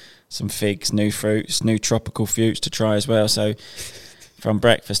watermelons, some figs, new fruits, new tropical fruits to try as well. So from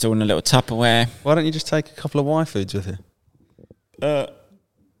breakfast, all in a little Tupperware. Why don't you just take a couple of Y foods with you?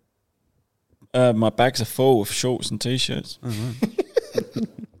 My bags are full of shorts and T-shirts.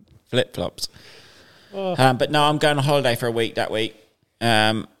 Flip-flops. But no, I'm going on holiday for a week that week.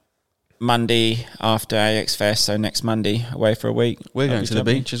 Monday after AX Fest, so next Monday, away for a week. We're going to the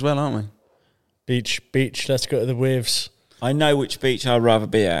beach as well, aren't we? Beach, let's go to the waves. I know which beach I'd rather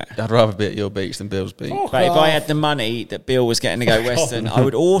be at. I'd rather be at your beach than Bill's beach. But if I had the money that Bill was getting to go Western, I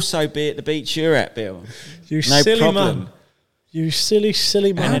would also be at the beach you're at, Bill. You No silly problem. man. You silly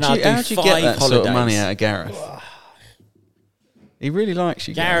man. And then I'll How'd do you get that 5 sort of holidays. money out of Gareth? He really likes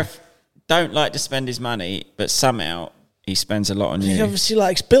you, Gareth don't like to spend his money, but somehow he spends a lot on He you. obviously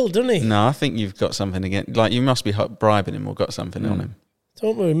likes Bill, doesn't he? No, I think you've got something against... Like, you must be bribing him or got something on him.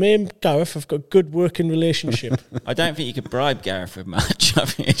 Don't worry, me and Gareth have got a good working relationship. I don't think you could bribe Gareth with much. I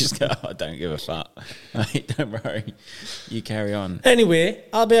think you just go, I don't give a fuck. Like, don't worry. You carry on. Anyway,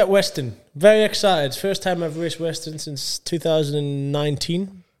 I'll be at Western. Very excited. First time I've raced Western since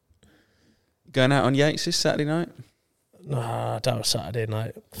 2019. Going out on Yates this Saturday night? Nah, that was Saturday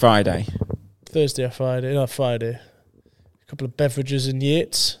night. Friday. Thursday or Friday. No, Friday. A couple of beverages in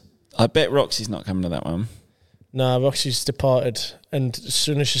Yates. I bet Roxy's not coming to that one. Nah, Roxy's departed. And as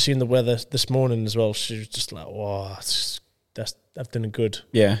soon as she seen the weather this morning as well, she was just like, wow, I've done good.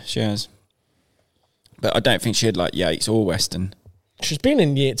 Yeah, she has. But I don't think she'd like Yates or Western. She's been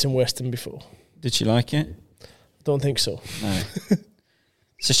in Yates and Western before. Did she like it? Don't think so. No.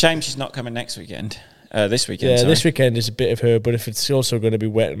 It's a shame she's not coming next weekend. This weekend, Yeah, sorry. this weekend is a bit of her, but if it's also going to be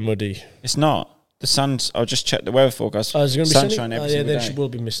wet and muddy. It's not. The sun's... I'll just check the weather forecast. Oh, is it going to be sunshine sunny? every Yeah, single then day. she will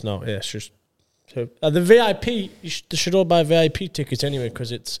be missing out. Yeah, she's... So, the VIP, they should all buy VIP tickets anyway,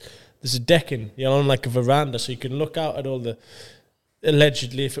 because there's a decking, on like a veranda, so you can look out at all the...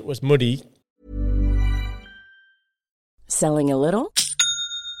 Allegedly, if it was muddy. Selling a little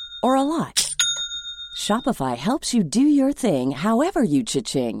or a lot? Shopify helps you do your thing however you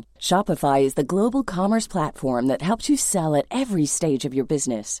cha-ching. Shopify is the global commerce platform that helps you sell at every stage of your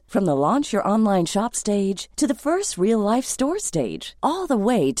business. From the launch your online shop stage to the first real-life store stage, all the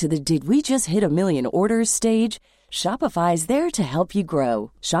way to the did we just hit a million orders stage. Shopify is there to help you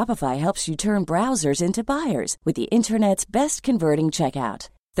grow. Shopify helps you turn browsers into buyers with the internet's best converting checkout.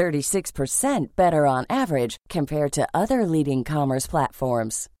 36% better on average compared to other leading commerce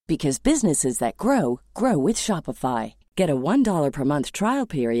platforms. Because businesses that grow, grow with Shopify. Get a $1 per month trial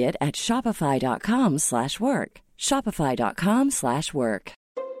period at shopify.com/work. Shopify.com/work.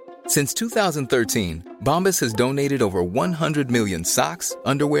 Since 2013, Bombas has donated over 100 million socks,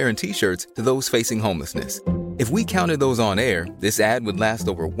 underwear, and T-shirts to those facing homelessness. If we counted those on air, this ad would last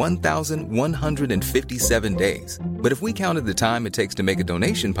over 1,157 days. But if we counted the time it takes to make a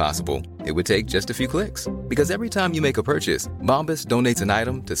donation possible, it would take just a few clicks. Because every time you make a purchase, Bombas donates an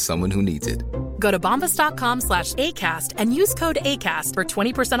item to someone who needs it. Go to bombas.com/ACAST and use code ACAST for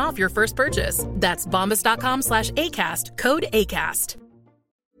 20% off your first purchase. That's bombas.com/ACAST, code ACAST.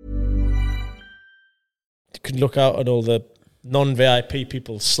 You can look out at all the non-VIP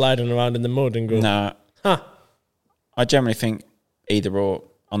people sliding around in the mud and go, Nah. huh. I generally think either or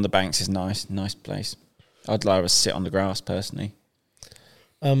on the banks is nice place. I'd rather sit on the grass personally.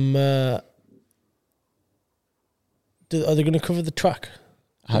 Are they going to cover the track?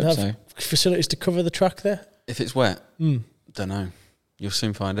 I hope Have so. facilities to cover the track there? If it's wet, don't know. You'll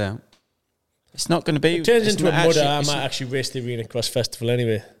soon find out. It's not going to be. It turns it's into a not mudder. actually- I it's might not- actually race the Arena Cross Festival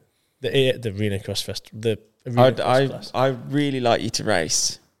anyway. The Arena Cross Festival. The Arena Cross class. I really like you to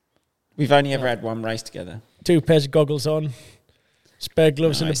race. We've only ever had one race together. 2 pairs of goggles on. Spare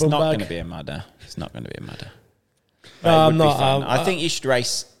gloves in the it's bum not bag. going to be a mudder. It's not going to be a mudder. No, I'm not. I think you should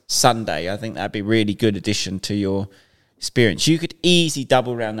race Sunday. I think that'd be a really good addition to your experience. You could easily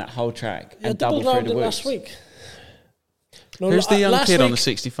double round that whole track and double through the woods. Last week. No, Who's the young kid week, on the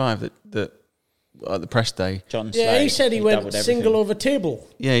 65 that at the press day? John Yeah, Slade, he said he went single over table.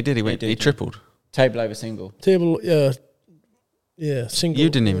 Yeah, he did. He tripled. Table over single. Table, yeah, single. You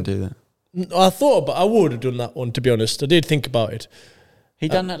didn't even do that. I thought, but I would have done that one, to be honest. I did think about it. He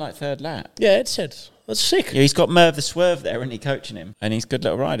done that like third lap. Yeah, it said. That's sick. Yeah, he's got Merv the Swerve there, isn't he, coaching him? And he's a good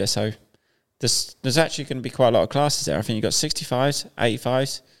little rider, so there's actually going to be quite a lot of classes there. I think you've got 65s,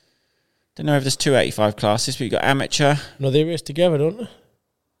 85s. Don't know if there's 2 85 classes, but you've got amateur. No, they race together, don't they?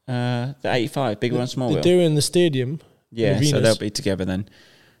 The 85, big one, small They wheel. do in the stadium. Yeah, the so Venus. they'll be together then.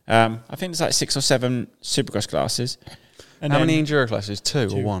 I think there's like 6 or 7 supercross classes. And How then- many enduro classes? 2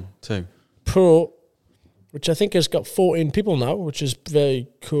 or 1? 2. Pro, which I think has got 14 people now, which is very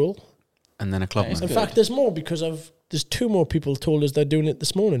cool. And then a club. That is In good. fact, there's more because there's 2 more people told us they're doing it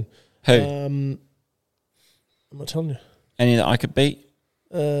this morning. Who? I'm not telling you. Any that I could beat?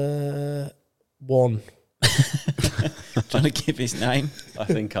 1. Trying to give his name. I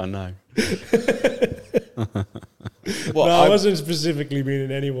think I know. What, I wasn't specifically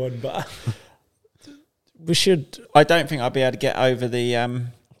meaning anyone, but we should. I don't think I'll be able to get over the...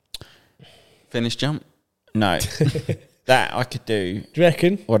 Finish jump? No. That I could do. Do you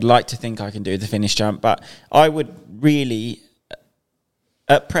reckon? Or I'd like to think I can do the finish jump, but I would really...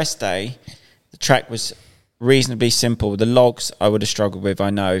 At press day, the track was reasonably simple. The logs I would have struggled with, I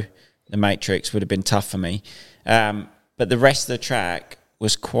know. The matrix would have been tough for me. But the rest of the track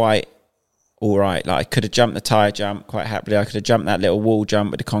was quite all right. Like I could have jumped the tyre jump quite happily. I could have jumped that little wall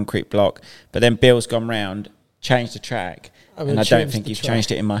jump with the concrete block. But then Bill's gone round, changed the track, and I don't think you've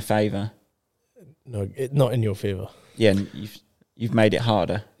changed it in my favour. No, not in your favour. Yeah, and you've made it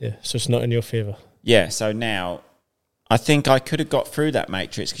harder. Yeah, so it's not in your favour. Yeah, so now I think I could have got through that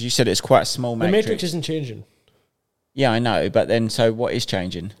matrix because you said it's quite a small The matrix. matrix isn't changing. Yeah, I know, but then so what is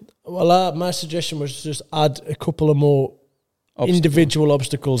changing? Well, my suggestion was just add a couple of more individual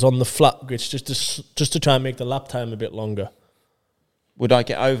obstacles on the flat grids just to try and make the lap time a bit longer. Would I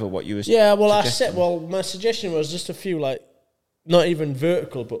get over what you were Yeah, well, suggesting? my suggestion was just a few, like, not even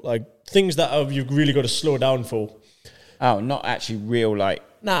vertical, but like things that you've really got to slow down for. Oh, not actually real, like...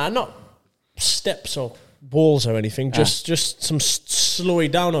 Nah, not steps or walls or anything, just some slowy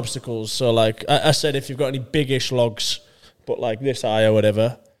down obstacles. So, like, I said, if you've got any big-ish logs, but like this eye or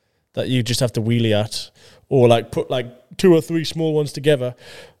whatever, that you just have to wheelie at, or like put like 2 or 3 small ones together,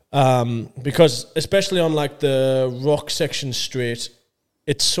 because especially on like the rock section straight,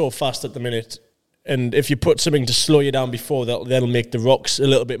 it's so fast at the minute, and if you put something to slow you down before, that'll make the rocks a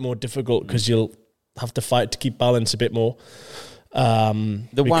little bit more difficult because you'll have to fight to keep balance a bit more. The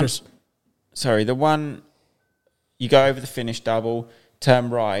one you go over the finish double, turn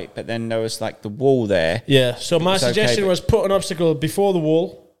right, but then there was like the wall there. Yeah, so my suggestion was put an obstacle before the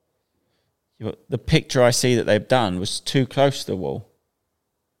wall. The picture I see that they've done was too close to the wall.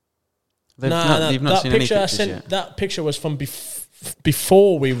 You've not seen any picture I pictures sent. yet. That picture was from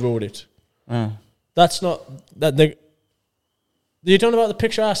before we rode it. Oh. That's not that. You don't know about the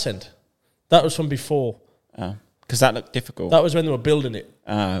picture I sent? That was from before. Oh, because that looked difficult. That was when they were building it.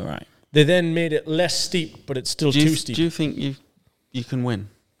 Oh, right. They then made it less steep, but it's still too steep. Do you think you can win,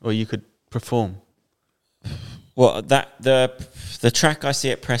 or you could perform? Well, the track I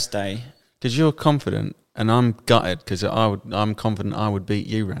see at press day, Because you're confident, and I'm gutted because I'm confident I would beat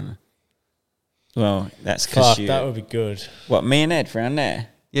you, Rana. well, that's because you... that would be good. What, me and Ed round there?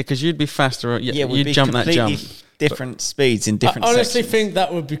 Yeah, because you'd be faster. Yeah, we'd you'd be jump that completely jump. different speeds in different I honestly sections. think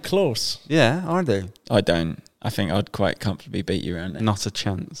that would be close. Yeah, I do. I don't. I think I'd quite comfortably beat you around there. Not a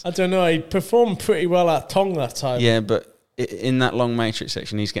chance. I don't know. He performed pretty well at Tong that time. Yeah, but in that long matrix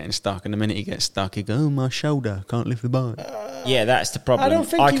section, he's getting stuck, and the minute he gets stuck, he goes, "Oh, my shoulder, can't lift the bike." Yeah, that's the problem. I don't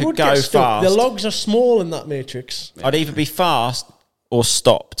think he could would go get stuck. fast. The logs are small in that matrix. I'd either be fast or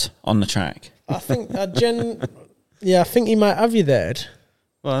stopped on the track. I think I think he might have you there, Ed.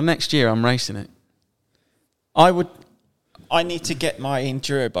 Well, next year I'm racing it. I need to get my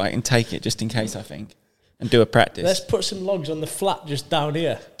enduro bike and take it just in case, I think, and do a practice. Let's put some logs on the flat just down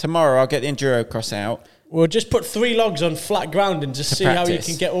here. Tomorrow I'll get the enduro cross out. We'll just put 3 logs on flat ground and just see how you practice.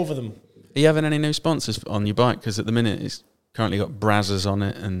 can get over them. Are you having any new sponsors on your bike? Because at the minute it's currently got Brazzers on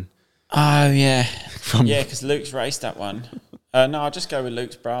it, and Oh, yeah. Yeah, because Luke's raced that one. No, I'll just go with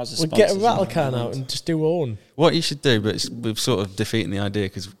Luke's browser We'll get a rattle can out and just do our own. what you should do, but we've sort of defeating the idea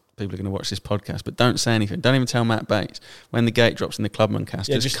because people are going to watch this podcast, but don't say anything. Don't even tell Matt Bates. When the gate drops in the Clubman cast,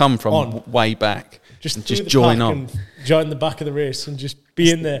 just come from way back. Just join on. And join the back of the race and just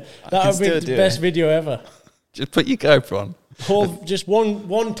be in there. That would be the best video ever. Just put your GoPro on. Just one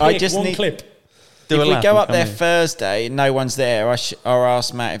take, one clip. If we go up there Thursday and no one's there, I'll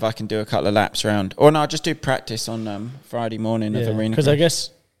ask Matt if I can do a couple of laps around. Or no, I'll just do practice on Friday morning of arena. Because I guess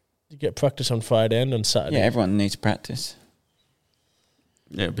you get practice on Friday and on Saturday. Yeah, everyone needs practice.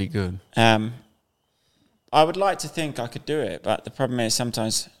 Yeah, it'd be good. I would like to think I could do it, but the problem is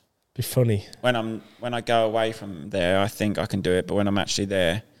sometimes be funny when I go away from there. I think I can do it, but when I'm actually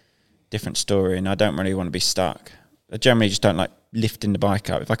there, different story. And I don't really want to be stuck. I generally just don't like lifting the bike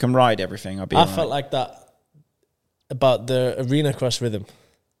up. If I can ride everything, I'll be. I felt like that about the arena cross rhythm.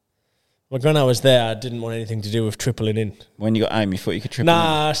 Like when I was there, I didn't want anything to do with tripling in. When you got home, you thought you could triple in?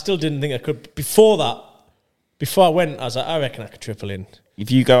 Nah, I still didn't think I could. Before I went, I was like, I reckon I could triple in.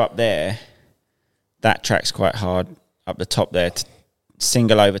 If you go up there, that track's quite hard up the top there.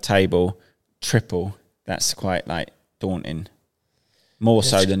 Single over table, triple, that's quite like daunting. More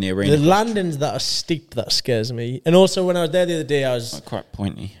so than the arena. The landings that are steep, that scares me. And also when I was there the other day, I was... quite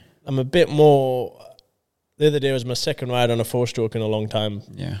pointy. I'm a bit more... The other day was my second ride on a 4-stroke in a long time.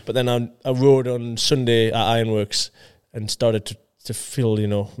 Yeah. But then I rode on Sunday at Ironworks and started to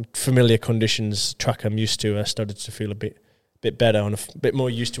feel, familiar conditions, track I'm used to. I started to feel a bit better and a bit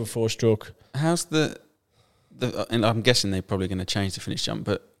more used to a 4-stroke. How's and I'm guessing they're probably going to change the finish jump,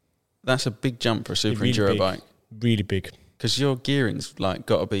 but that's a big jump for a super really enduro big, bike. Really big. Because your gearing's got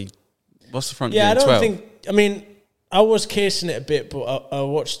to be... What's the front gearing? Yeah, I don't 12? Think... I mean, I was casing it a bit, but I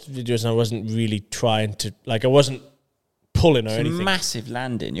watched videos and I wasn't really trying to... Like, I wasn't pulling or anything. It's a massive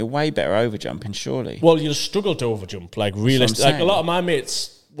landing. You're way better over jumping, surely. Well, you'll struggle to over jump. Like, realistically. Like, a lot of my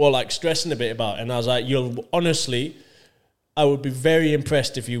mates were, like, stressing a bit about it. And I was like, honestly, I would be very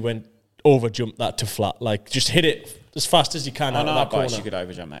impressed if you went over jump that to flat. Like, just hit it as fast as you can out of that corner. You could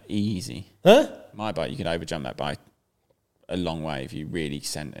over jump that easy. Huh? My bike, you could over jump that by a long way if you really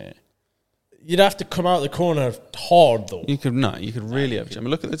sent it. You'd have to come out of the corner hard, though. You could really over jump.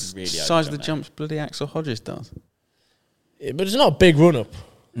 Look at the size of the jumps bloody Axel Hodges does. Yeah, but it's not a big run-up.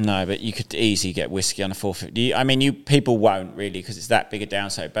 No, but you could easily get whiskey on a 450. I mean, people won't really because it's that big a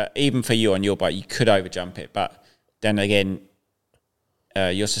downside. But even for you on your bike, you could over jump it. But then again,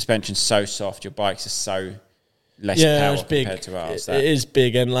 your suspension's so soft, your bikes are so less power compared to ours. It is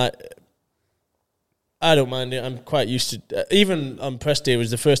big, and like I don't mind it. I'm quite used to. Even on press day, it was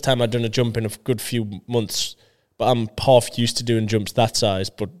the first time I'd done a jump in a good few months. But I'm half used to doing jumps that size.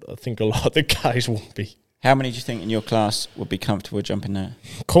 But I think a lot of the guys won't be. How many do you think in your class would be comfortable jumping there?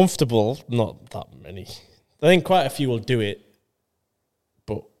 Comfortable, not that many. I think quite a few will do it.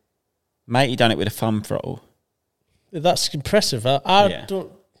 But Matey done it with a thumb throttle. That's impressive. I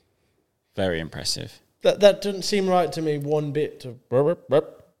don't. Very impressive. That doesn't seem right to me one bit.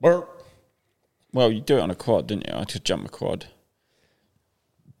 Well, you do it on a quad, didn't you? I could jump a quad.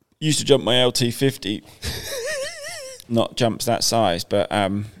 Used to jump my LT50. Not jumps that size, but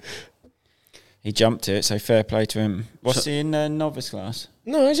he jumped it, so fair play to him. What's he in novice class?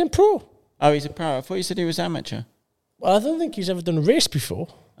 No, he's in pro. Oh, he's a pro. I thought you said he was amateur. Well, I don't think he's ever done a race before.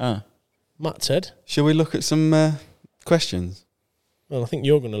 Oh. Matt said. Shall we look at some questions? Well, I think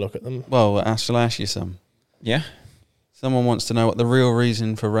you're going to look at them. Well, shall I ask you some? Yeah. Someone wants to know what the real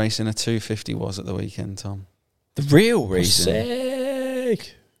reason for racing a 250 was at the weekend, Tom. The real reason?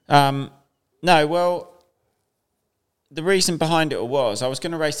 Sick. No, well, the reason behind it all was I was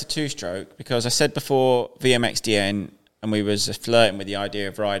going to race the 2-stroke because I said before VMXDN and we was flirting with the idea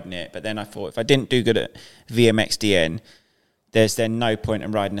of riding it, but then I thought if I didn't do good at VMXDN, there's then no point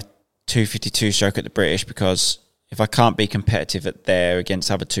in riding a 250 2-stroke at the British because if I can't be competitive at there against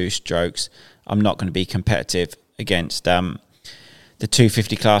other 2-strokes, I'm not going to be competitive against the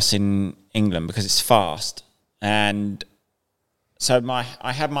 250 class in England because it's fast. And so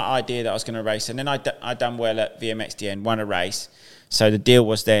I had my idea that I was going to race, and then I done well at VMXDN, won a race. So the deal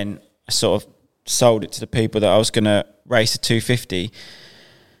was then I sort of sold it to the people that I was going to race a 250.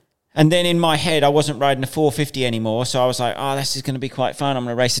 And then in my head, I wasn't riding a 450 anymore. So I was like, this is going to be quite fun. I'm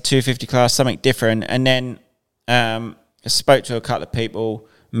going to race a 250 class, something different. And then I spoke to a couple of people.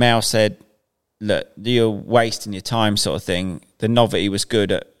 Mel said, look, you're wasting your time sort of thing. The novelty was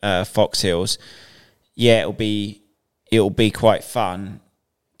good at Fox Hills. Yeah, it'll be quite fun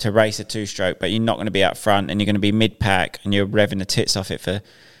to race a 2-stroke, but you're not going to be out front and you're going to be mid-pack and you're revving the tits off it for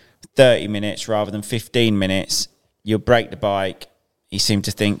 30 minutes rather than 15 minutes. You'll break the bike. He seemed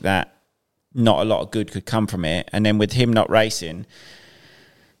to think that not a lot of good could come from it. And then with him not racing,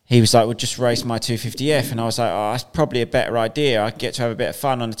 he was like, well, just race my 250F. And I was like, oh, that's probably a better idea. I get to have a bit of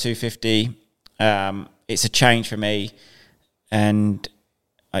fun on the 250. It's a change for me. And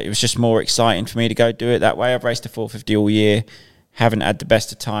it was just more exciting for me to go do it that way. I've raced a 450 all year. Haven't had the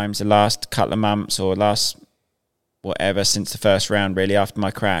best of times the last couple of months or last whatever since the first round, really, after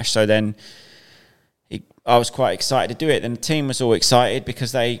my crash. So then I was quite excited to do it. Then the team was all excited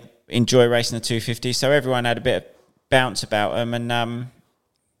because they enjoy racing the 250. So everyone had a bit of bounce about them. And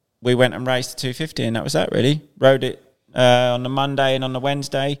we went and raced the 250, and that was that, really. Rode it on the Monday and on the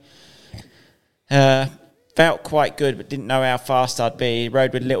Wednesday. Felt quite good, but didn't know how fast I'd be.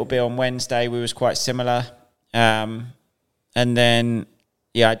 Rode with Little Bill on Wednesday. We was quite similar. And then,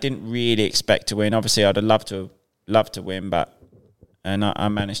 I didn't really expect to win. Obviously, I'd have loved to win, and I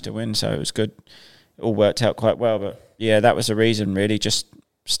managed to win, so it was good. It all worked out quite well. But, that was the reason, really. Just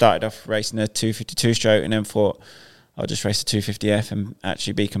started off racing a 252 stroke and then thought I'll just race a 250F and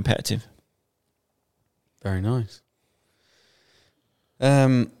actually be competitive. Very nice.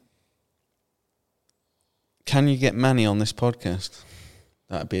 Can you get Manny on this podcast?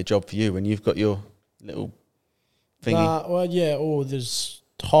 That'd be a job for you when you've got your little thingy. There's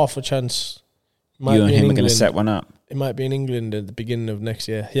half a chance. You and him are going to set one up. It might be in England at the beginning of next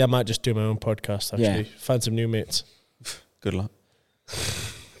year. Yeah, I might just do my own podcast, actually. Yeah. Find some new mates. Good luck.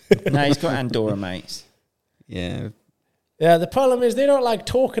 No, he's got Andorra mates. Yeah. Yeah, the problem is they don't like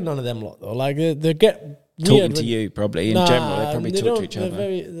talking, none of them lot, though. Like, they get talking to you, probably. In general, they probably talk to each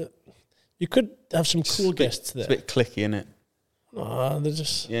other. You could have some cool guests there. It's a bit clicky, isn't it? They're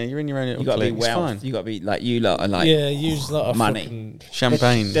just... Yeah, you're in your own little You got to be wealth. You got to be like you lot are like... Yeah, use a lot of money.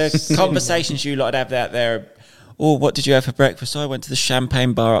 Champagne. The conversations you lot have out there... Oh, what did you have for breakfast? I went to the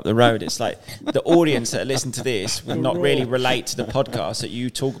champagne bar up the road. It's like the audience that listen to this will not really relate to the podcast that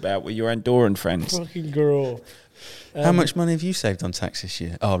you talk about with your Andorran friends. Fucking girl. How much money have you saved on tax this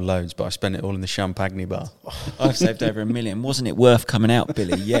year? Oh, loads, but I spent it all in the champagne bar. I've saved over $1 million. Wasn't it worth coming out,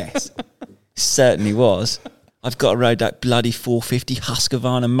 Billy? Yes. Certainly was. I've got to ride that bloody 450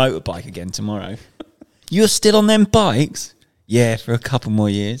 Husqvarna motorbike again tomorrow. You're still on them bikes? Yeah, for a couple more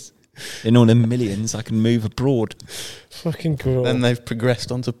years. In all the millions, I can move abroad. Fucking cool. Then they've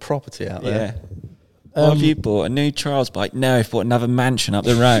progressed onto property out there. Yeah. What have you bought? A new trials bike? No, I've bought another mansion up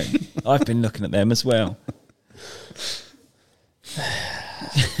the road. I've been looking at them as well. Do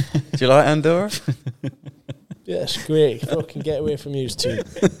you like Andorra? Yes, great. Fucking get away from you too.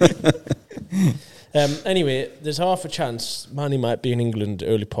 Anyway, there's half a chance Manny might be in England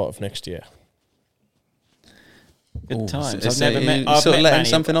early part of next year. Good times. I've never met. I've sort of letting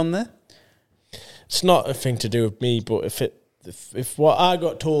something on there. It's not a thing to do with me, but if what I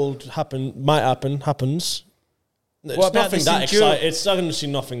got told happens. What about this that exciting? It's honestly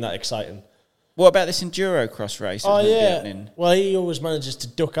nothing that exciting. What about this enduro cross race? Oh yeah. Well, he always manages to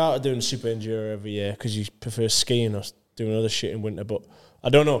duck out of doing super enduro every year because he prefers skiing or doing other shit in winter. But I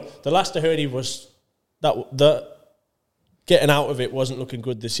don't know. The last I heard, he was that getting out of it wasn't looking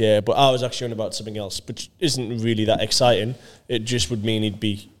good this year. But I was actually on about something else, which isn't really that exciting. It just would mean he'd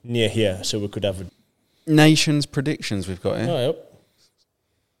be near here, so we could have a nations predictions. We've got here. Oh, yep.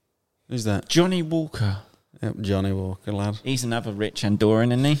 Who's that? Johnny Walker. Yep, Johnny Walker, lad. He's another rich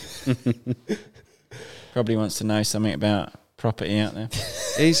Andorran, isn't he? Probably wants to know something about property out there.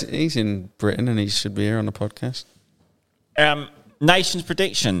 He's in Britain and he should be here on the podcast. Nations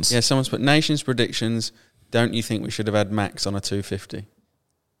predictions. Yeah, someone's put nations predictions. Don't you think we should have had Max on a 250?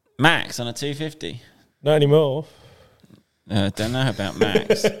 Max on a 250? Not anymore. Don't know about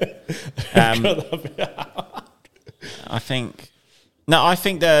Max. I think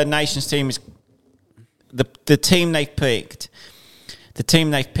the nations team is the team they've picked. The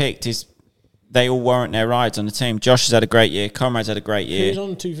team they've picked is they all warrant their rides on the team. Josh has had a great year. Conrad's had a great year. Who's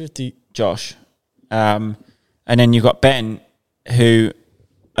on 250? Josh. And then you've got Ben, who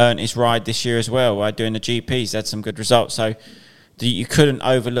earned his ride this year as well by doing the GPs. He's had some good results. So you couldn't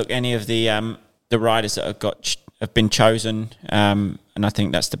overlook any of the riders that have been chosen. And I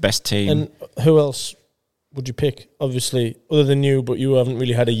think that's the best team. And who else would you pick? Obviously, other than you, but you haven't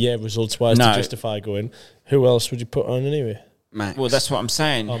really had a year results-wise to justify going. Who else would you put on anyway? Max. Well, that's what I'm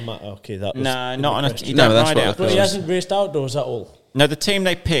saying. Oh, Matt, okay, that was no, not on a. question. You don't ride out. But he hasn't raced outdoors at all. No, the team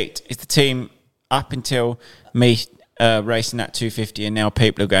they picked is the team up until me racing that 250, and now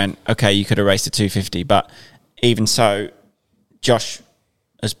people are going, okay, you could have raced a 250, but even so, Josh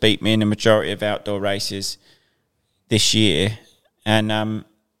has beat me in the majority of outdoor races this year, and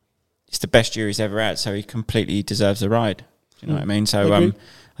it's the best year he's ever had, so he completely deserves the ride. You know what I mean? So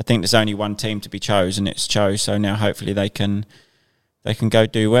I think there's only one team to be chosen, it's Chose, so now hopefully they can go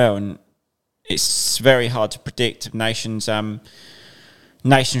do well, and it's very hard to predict nations.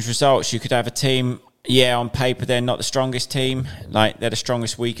 nations results, you could have a team. Yeah, on paper they're not the strongest team. Like they're the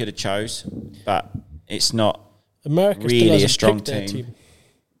strongest we could have chose, but it's not America really still a hasn't strong picked their team.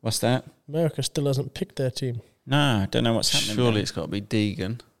 What's that? America still hasn't picked their team. No, I don't know what's happening. Surely there. it's got to be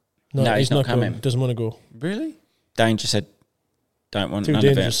Deegan. No, he's not going. coming. Doesn't want to go. Really? Danger said, "Don't want Too none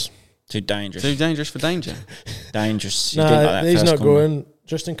dangerous. of it. Too dangerous. Too dangerous for danger. Dangerous. You didn't like that he's first not corner. going.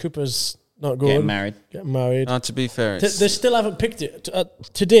 Justin Cooper's not going. Getting married. To be fair, it's They still haven't picked it.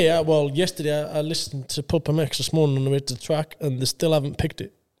 Today, yesterday, I listened to Pulp MX this morning on the way to the track, and they still haven't picked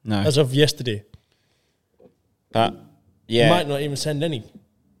it. No. As of yesterday. But, yeah. Might not even send any.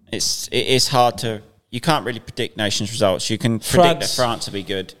 It is hard to... You can't really predict nations results. You can predict that France will be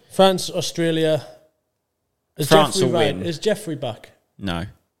good. France, Australia. France will win. Is Jeffrey back? No.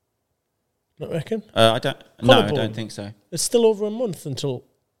 Not reckon? I don't think so. It's still over a month until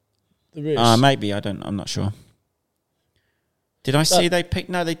the race. Maybe, I'm not sure. Did I see they picked...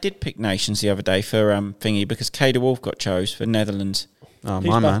 No, they did pick nations the other day for thingy because Kader Wolf got chose for Netherlands. Oh, he's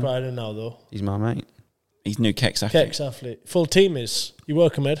my back man. riding now, though. He's my mate. He's new Kex athlete. Kex athlete. Full team is. You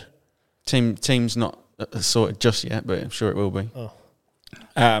welcome, Ed? Team's not sorted just yet, but I'm sure it will be. Oh.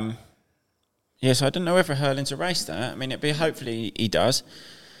 Yeah, so I don't know whether Hurling's a race that. I mean, hopefully he does.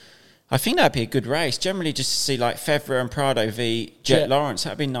 I think that'd be a good race. Generally, just to see like Fevre and Prado v Jet Lawrence,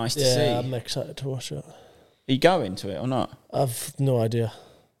 that'd be nice to see. Yeah, I'm excited to watch that. Are you going to it or not? I've no idea.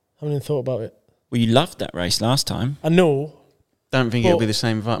 haven't even thought about it. Well, you loved that race last time. I know. Don't think it'll be the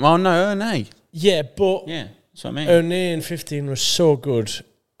same vibe. Oh, no, Ernay. Yeah, but... Yeah, that's what I mean. Ernay in 15 was so good.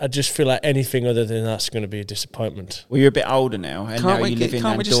 I just feel like anything other than that's going to be a disappointment. Well, you're a bit older now, and now you live in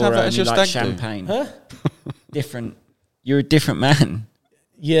Andorra and you like champagne. Huh? Different. You're a different man.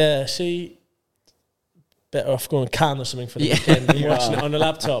 Yeah, see, better off going Cannes or something for the weekend than watching it on a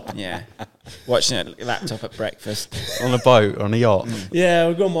laptop. Yeah, watching it on a laptop at breakfast. On a boat, on a yacht. Yeah,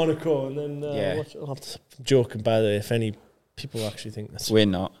 we'll go Monaco and then watch it. I'm joking, by the way, if any people actually think that's... We're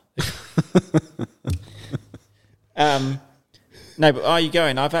not. No, but are you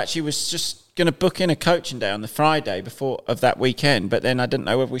going? I've actually was just going to book in a coaching day on the Friday before of that weekend, but then I didn't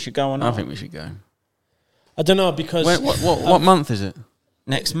know whether we should go or not. I think we should go. I don't know, because... Wait, what month is it?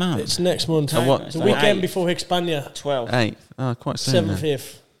 Next month. It's next month. What? The weekend before Hispania. 12th. 8th. Oh, quite soon. 7th,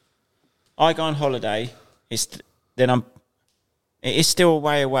 5th. I go on holiday. It is still a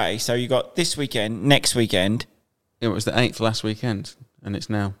way away. So you got this weekend, next weekend. It was the 8th last weekend, and it's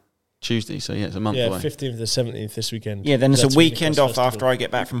now Tuesday, so yeah, it's a month away. 15th to 17th this weekend. Yeah, then it's That's a weekend off Festival. after I get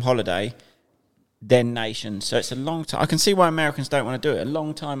back from holiday, then Nations. So it's a long time. I can see why Americans don't want to do it. A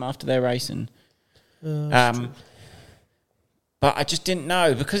long time after they're racing. But I just didn't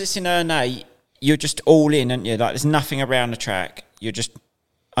know. Because it's in Ernay, you're just all in, aren't you? Like, there's nothing around the track. You're just...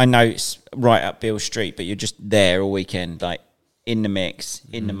 I know it's right up Beale Street, but you're just there all weekend, like, in the mix,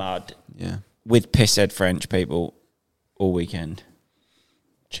 in the mud. Yeah. With pisshead French people all weekend.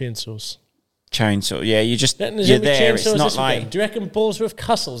 Chainsaws. Chainsaw, yeah, you're You're there. It's not like... Do you reckon Bullsworth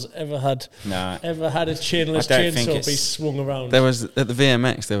Castle's ever had a chainless chainsaw be swung around? There was, at the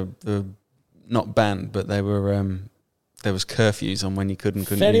VMX, they were not banned, but they were... there was curfews on when you couldn't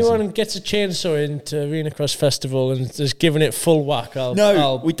if use anyone them. gets a chainsaw into Arena Cross Festival and is giving it full whack, I'll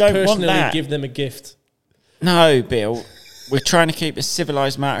we don't want personally that. give them a gift. No, Bill. We're trying to keep a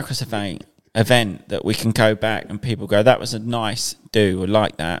civilised motocross event that we can go back and people go, that was a nice do, or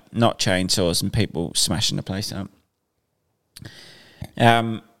like that. Not chainsaws and people smashing the place up.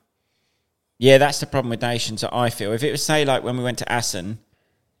 Yeah, that's the problem with Nations that I feel. If it was, say, like when we went to Assen,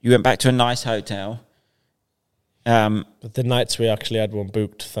 you went back to a nice hotel... But the nights we actually had one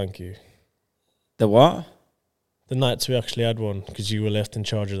booked, thank you. The what? The nights we actually had one, because you were left in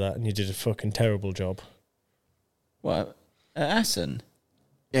charge of that and you did a fucking terrible job. What? At Assen?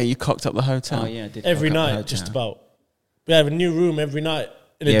 Yeah, you cocked up the hotel. Oh, yeah, I did. Every cock up the night, hotel. just about. We have a new room every night.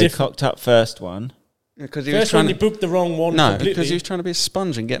 We cocked up first one. Because First one, you booked the wrong one completely. because he was trying to be a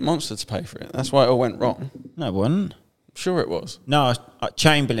sponge and get Monster to pay for it. That's why it all went wrong. No, it wasn't. Sure it was. No,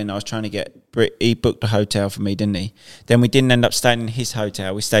 Chamberlain, I was trying to get... He booked a hotel for me, didn't he? Then we didn't end up staying in his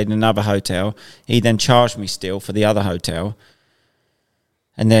hotel. We stayed in another hotel. He then charged me still for the other hotel.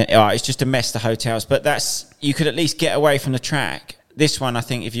 And then... it's just a mess, the hotels. But that's... You could at least get away from the track. This one, I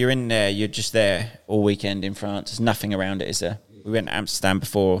think, if you're in there, you're just there all weekend in France. There's nothing around it, is there? We went to Amsterdam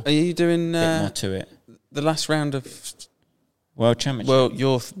before. Are you doing... a bit more to it. The last round of... World Championship? Well,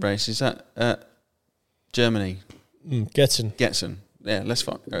 your race, is that Germany? Getzen. Yeah, let's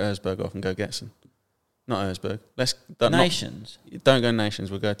fuck Erzberg off and go Getzen. Not Erzberg. Nations? Don't go Nations.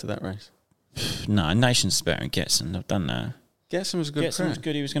 We'll go to that race. No, Nations is better than Getzen. I've done that. Getzen was a good Getzen crack. was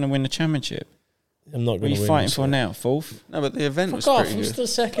good. He was going to win the championship. I'm not What are going to you win. fighting this for year. now? Fourth? No, but the event was Fuck off, pretty I'm good. still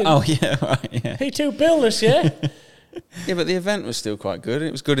second. Oh, yeah, right, yeah. P2 Bill this year. Yeah, but the event was still quite good.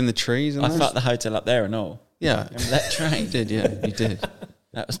 It was good in the trees. And I that. fucked the hotel up there and all. Yeah. Remember that train? You did, yeah, you did.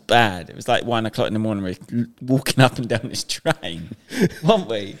 That was bad. It was like 1 o'clock in the morning. We were walking up and down this train, weren't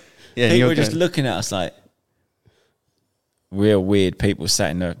we? Yeah, people you're were just good. looking at us like real weird people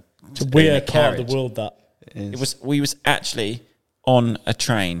sat in the. It's a weird part of the world, that. We was actually on a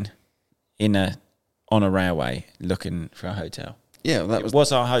train on a railway looking for a hotel. Yeah, that It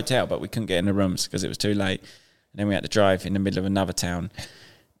was our hotel, but we couldn't get in the rooms because it was too late. And then we had to drive in the middle of another town.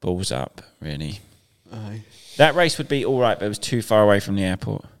 Balls up, really. Aye. That race would be all right, but it was too far away from the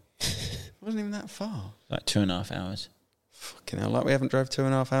airport. It wasn't even that far. Like 2.5 hours. Fucking hell, like we haven't drove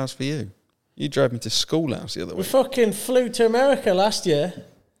 2.5 hours for you. You drove me to schoolhouse the other We week. fucking flew to America last year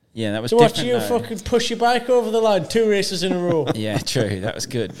Yeah, that was to watch different. you though. fucking push your bike over the line 2 races in a row. Yeah, true. That was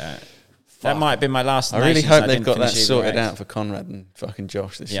good. That might have been my last. I really Nations hope I they've didn't got that finish either sorted race. out for Conrad and fucking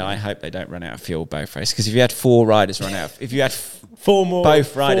Josh this year. Yeah, I hope they don't run out of fuel both races. Because if you had 4 riders run out, if you had 4 more.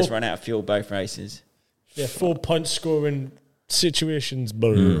 both riders run out of fuel both races, Yeah, 4 point scoring situations.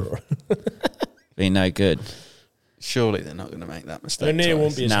 Brr. be no good. Surely they're not going to make that mistake. And it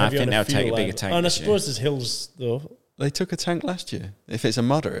won't twice. be as Nah, I heavy think on they'll a take a fuel bigger either. tank And I this year. suppose there's hills, though. They took a tank last year. If it's a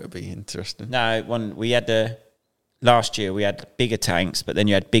mudder, it'll be interesting. No, last year we had bigger tanks, but then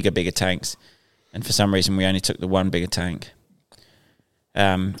you had bigger tanks, and for some reason we only took the one bigger tank.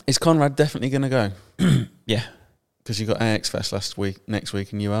 Is Conrad definitely going to go? Yeah, Because you got AX Fest next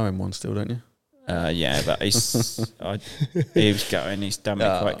week, and you owe him one still, don't you? yeah, but he was going. He's done me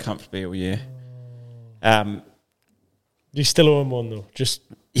quite comfortably all year. You still owe him one, though. Just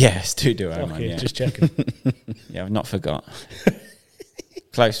Yes, do it, man. okay, Yeah. just checking. Yeah, I've not forgot.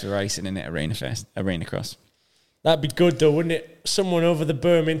 Close to racing in it, Arena Cross. That'd be good, though, wouldn't it? Someone over the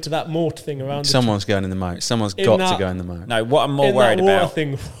berm into that moat thing around. Someone's going in the moat. Someone's In got that- to go in the moat. No, what I'm more in worried that water about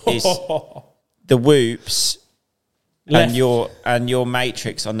thing. is the whoops Left. and your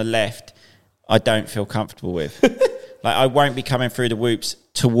matrix on the left. I don't feel comfortable with. Like I won't be coming through the whoops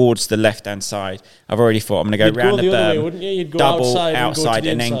towards the left hand side. I've already thought I'm going to go You'd go round the the other berm, way, wouldn't you? You'd go double outside and go to the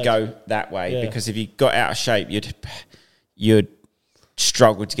and then inside. go that way. Yeah. Because if you got out of shape, you'd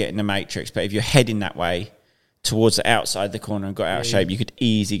struggle to get in the matrix. But if you're heading that way towards the outside of the corner and got out of shape, you could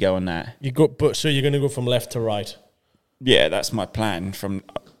easily go on that. So you're going to go from left to right. Yeah, that's my plan from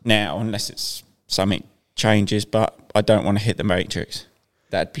now, unless it's something changes. But I don't want to hit the matrix.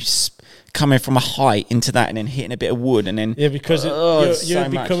 That'd be coming from a height into that and then hitting a bit of wood and then... Yeah, because it's you'd so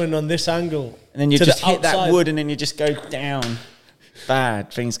be much. coming on this angle. And then you to just the hit that outside. wood and then you just go down.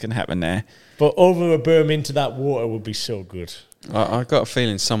 Bad things can happen there. But over a berm into that water would be so good. I've got a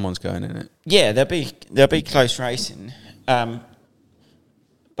feeling someone's going in it. Yeah, there'll be close racing. But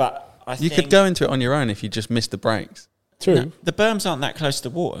I You think... could go into it on your own if you just missed the brakes. True. No, the berms aren't that close to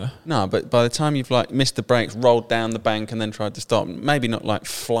the water. No, but by the time you've missed the brakes, rolled down the bank, and then tried to stop, maybe not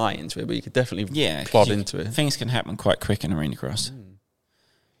fly into it, but you could definitely plod into it. Things can happen quite quick in Arena Cross.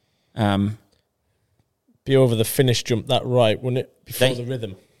 Be over the finish jump that right, wouldn't it? Before the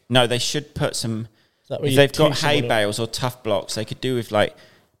rhythm. No, they should put some... Is that where If you they've got tease hay someone up? bales or tough blocks, they could do with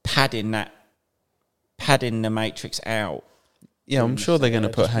padding the matrix out. Yeah, I'm sure they're going to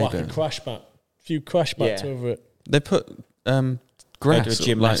put Just hay whack a bales. crash mat. A few crash mats Yeah. over it. They put Go grass, to a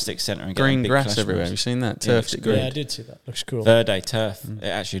gymnastics centre and get green big grass clash everywhere. balls. Have you seen that? Yeah, Turfed it's it green. Yeah, I did see that. Looks cool. Verde turf. It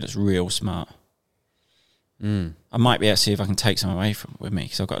actually looks real smart. I might be able to see if I can take some away with me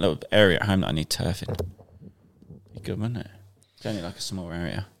because I've got a little area at home that I need turf in. Be good, wouldn't it? It's only like a small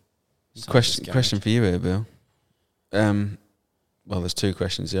area. Question for you here, Bill. Well, there's 2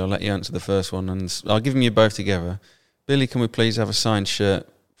 questions here. I'll let you answer the first one, and I'll give them you both together. Billy, can we please have a signed shirt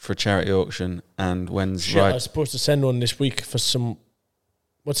for a charity auction? And when's Shit, I right? was supposed to send one this week for some...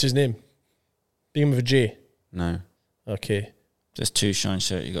 What's his name? Begin with a J. No. Okay. There's 2 shine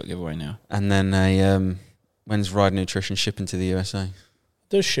shirt you got to give away now. And then when's Ride Nutrition shipping to the USA? It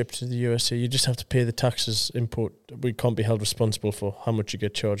does ship to the USA. You just have to pay the taxes, import. We can't be held responsible for how much you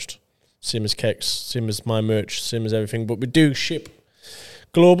get charged. Same as Kex, same as my merch, same as everything. But we do ship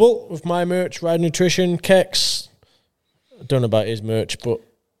global with my merch, Ride Nutrition, Kex. I don't know about his merch, but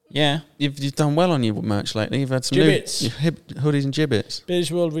Yeah. You've done well on your merch lately. You've had some Gibbets. new hoodies and gibbets.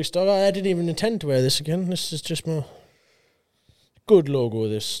 Biz World Restock. I didn't even intend to wear this again. This is just my good logo,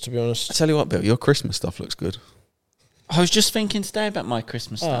 this, to be I honest. tell you what, Bill, your Christmas stuff looks good. I was just thinking today about my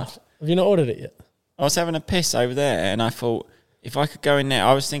Christmas stuff. Have you not ordered it yet? I was having a piss over there and I thought if I could go in there,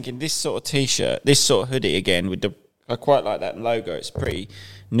 I was thinking this sort of T-shirt, this sort of hoodie again with I quite like that logo. It's pretty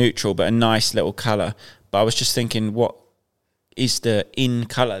neutral but a nice little colour. But I was just thinking what is the in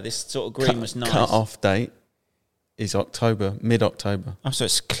colour? This sort of green was nice. Cut-off date is mid-October. Oh, so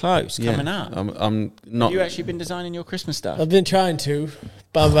it's close, coming up. I'm not... Have you actually been designing your Christmas stuff? I've been trying to,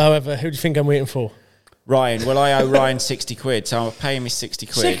 but however, who do you think I'm waiting for? Ryan. Well, I owe Ryan 60 quid, so I'll pay him his 60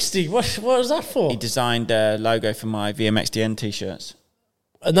 quid. 60? What was that for? He designed a logo for my VMXDN t-shirts.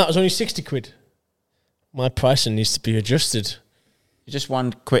 And that was only 60 quid. My pricing needs to be adjusted. Just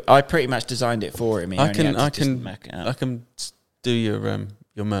one quick. I pretty much designed it for him. I can do your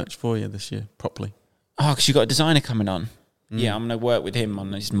merch for you this year properly. Oh, because you got a designer coming on. Yeah, I'm going to work with him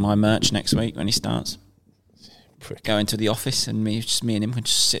on my merch next week when he starts. Go into the office and me and him can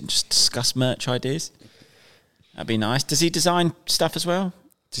just sit and just discuss merch ideas. That'd be nice. Does he design stuff as well?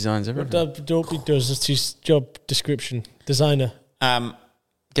 Designs everything. What Dopey does, that's his job description. Designer.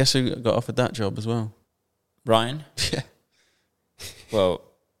 Guess who got offered that job as well? Ryan? Yeah. Well,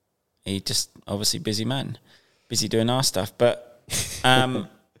 he just obviously busy man. Busy doing our stuff. But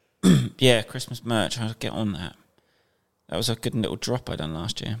yeah, Christmas merch, I'll get on that. That was a good little drop I done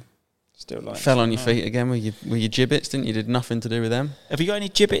last year. Still like fell on your feet again with your gibbets, didn't you? Did nothing to do with them. Have you got any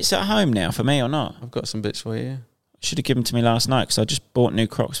gibbets at home now for me or not? I've got some bits for you. Should have given to me last night because I just bought new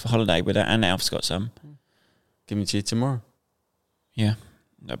Crocs for holiday with it, and Alf's got some. Give them to you tomorrow. Yeah,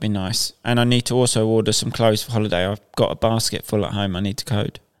 that'd be nice. And I need to also order some clothes for holiday. I've got a basket full at home. I need to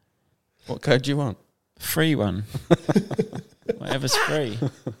code. What code do you want? Free one. Whatever's free.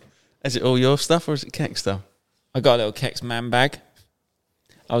 Is it all your stuff or is it Keck stuff? I got a little Kex man bag.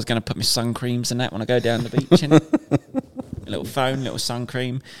 I was going to put my sun creams in that when I go down the beach. In it. A little phone, little sun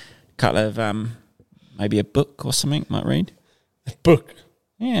cream, couple of maybe a book or something. Might read. A book?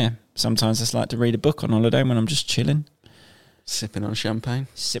 Yeah. Sometimes I just like to read a book on holiday when I'm just chilling. Sipping on champagne?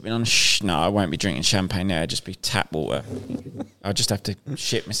 Sipping on... No, I won't be drinking champagne there. It'll just be tap water. I'll just have to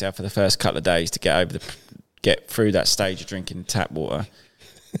shit myself for the first couple of days to get through that stage of drinking tap water.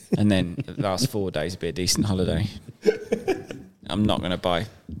 And then the last 4 days will be a decent holiday. I'm not going to buy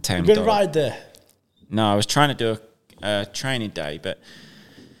 $10. You're going to ride there? No, I was trying to do a training day, but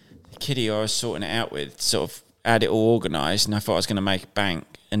the kiddie I was sorting it out with sort of had it all organised, and I thought I was going to make bank,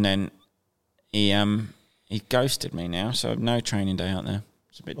 and then he ghosted me now, so I have no training day out there.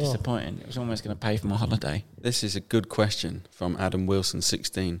 It's a bit disappointing. It was almost going to pay for my holiday. This is a good question from Adam Wilson,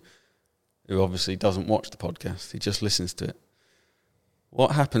 16, who obviously doesn't watch the podcast. He just listens to it.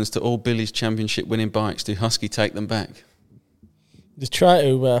 What happens to all Billy's championship winning bikes? Do Husky take them back? They try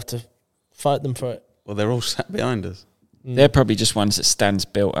to, but have to fight them for it. Well, they're all sat behind us. They're probably just ones that Stan's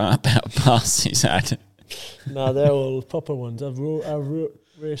built up out of parts he's had. No, they're all proper ones. I've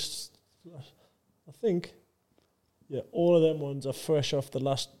raced, I think, all of them ones are fresh off the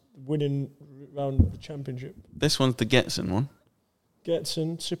last winning round of the championship. This one's the Getson one.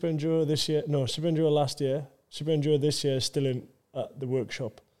 Getson, Super Enduro this year. No, Super Enduro last year. Super Enduro this year is still at the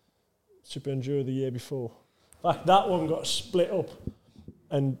workshop. Super Enduro the year before. In fact, that one got split up,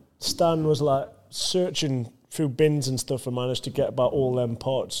 and Stan was like searching through bins and stuff and managed to get about all them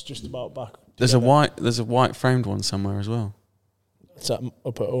parts just about back. There's a white framed one somewhere as well. It's up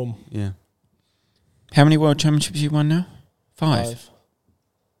at home. Yeah. How many world championships you won now? 5.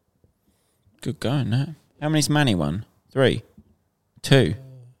 Good going, that. How many's Manny won? 3? 2?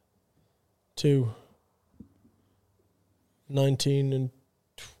 2. 19 and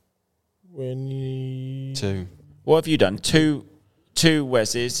 22. What have you done? Two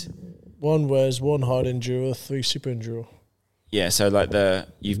Weses. 1 Wes, 1 hard enduro, 3 super enduro. Yeah, so like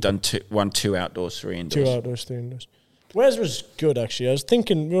you've done 2 outdoors, 3 indoors. 2 outdoors, 3 indoors. Wes was good actually. I was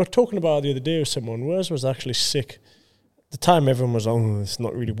thinking, we were talking about it the other day with someone. Wes was actually sick. At the time everyone was it's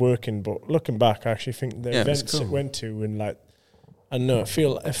not really working, but looking back, I actually think the events it went to and like, I don't know,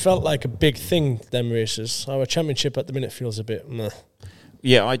 it felt like a big thing, them races. Our championship at the minute feels a bit meh.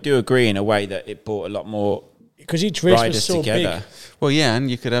 Yeah, I do agree in a way that it brought a lot more because each race was so together. Big. Well, yeah,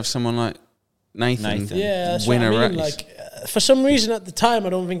 and you could have someone like Nathan yeah, that's win what a I mean. race. Like, for some reason at the time, I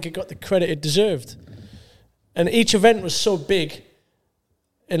don't think it got the credit it deserved. And each event was so big,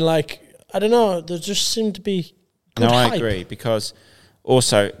 and like, I don't know, there just seemed to be good hype. I agree, because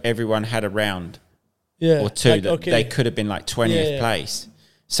also everyone had a round or two like, that they could have been like 20th place.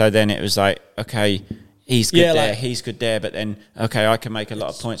 So then it was like, okay, he's good there, he's good there, but then, okay, I can make a lot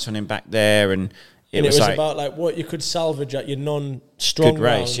of points on him back there, and it was like, about like what you could salvage at your non-strong good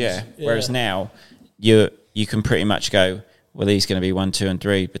race, rounds. yeah. Whereas now, you can pretty much go, well, he's going to be 1, 2, and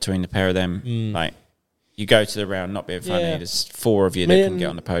 3 between the pair of them. Like, you go to the round, not being funny. There's 4 of you that can get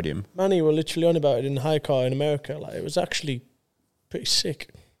on the podium. Manny were literally on about it in high car in America. Like, it was actually pretty sick.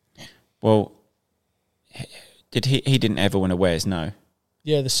 Well, did he didn't ever win a Wes? No.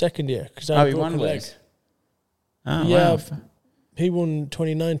 Yeah, the second year. He won Wes. Oh, yeah, wow. He won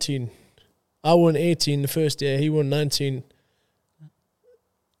 2019. I won 18 the first year. He won 19.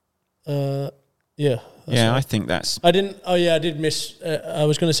 Yeah. Yeah, I think that's... I did miss... I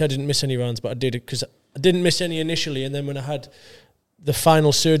was going to say I didn't miss any rounds, but I did it because I didn't miss any initially, and then when I had the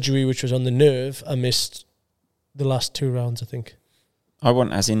final surgery, which was on the nerve, I missed the last 2 rounds, I think. I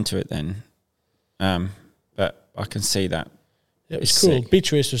wasn't as into it then, but I can see that. It was cool. Sick.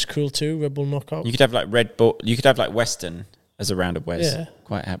 Beach race was cool too. Red Bull knockout. You could have like Red Bull. You could have like Western as a round of West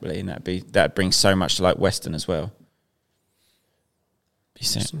quite happily, and that'd bring so much to like Western as well. Be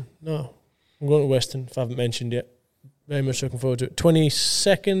sick. No, I'm going to Western. If I haven't mentioned yet, very much looking forward to it.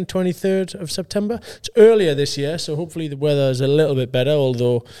 22nd, 23rd of September. It's earlier this year, so hopefully the weather is a little bit better.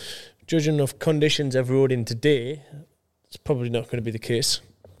 Although, judging of conditions I've rode in today, it's probably not going to be the case.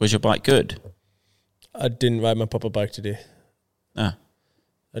 Was your bike good? I didn't ride my proper bike today. Ah.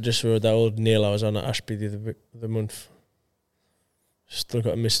 I just rode that old nail I was on at Ashby the month. Still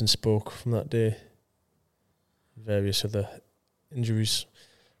got a missing spoke from that day. Various other injuries.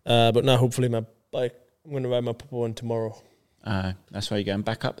 But now hopefully my bike, I'm going to ride my proper one tomorrow. That's why you're going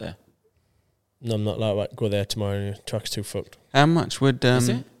back up there? No, I'm not allowed to go there tomorrow. The track's too fucked. How much would... Is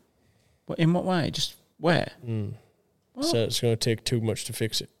it? In what way? Just where? So it's going to take too much to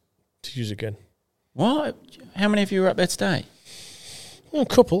fix it, to use again. What? How many of you were up there today? A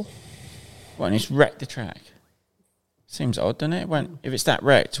couple. What, and it's wrecked the track? Seems odd, doesn't it? If it's that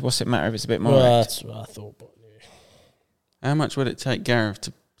wrecked, what's it matter if it's a bit more wrecked? That's what I thought. But yeah. How much would it take Gareth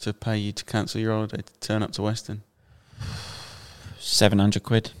to pay you to cancel your holiday to turn up to Western? 700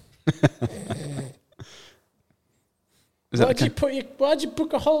 quid. Why'd you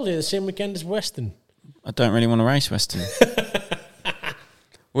book a holiday the same weekend as Western? I don't really want to race Western.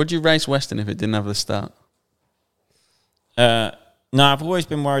 Would you race Western if it didn't have the start? No, I've always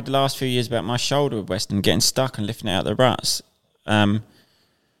been worried the last few years about my shoulder with Western getting stuck and lifting it out of the ruts. Maybe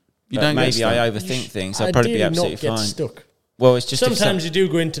I overthink things. I'll probably be absolutely fine. Stuck. Well, it's just sometimes you do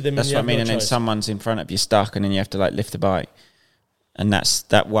go into them. That's and what I mean. No and choice. Then someone's in front of you stuck, and then you have to like lift the bike. And that's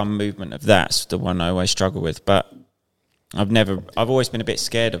that one movement of that's the one I always struggle with. But I've always been a bit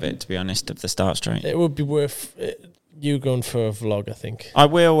scared of it, to be honest, of the start straight. It would be worth you going for a vlog, I think. I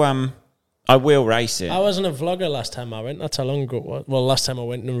will race it. I wasn't a vlogger last time I went. That's how long ago it was. Well, last time I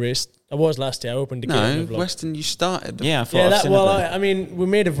went and raced. I was last year. I opened the gate. No, Western, you started. Yeah, I thought I mean, we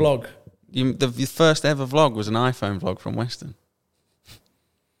made a vlog. The first ever vlog was an iPhone vlog from Western.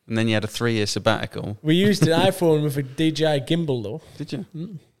 And then you had a 3-year sabbatical. We used an iPhone with a DJI gimbal, though. Did you?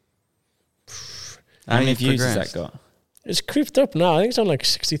 How many views has that got? It's creeped up now. I think it's on like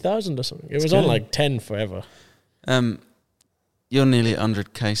 60,000 or something. It was on like 10 forever. You're nearly at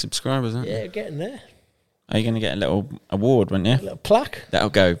 100k subscribers, aren't you? Yeah, getting there. Are you going to get a little award, won't you? A little plaque. That'll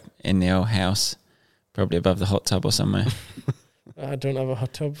go in the old house, probably above the hot tub or somewhere. I don't have a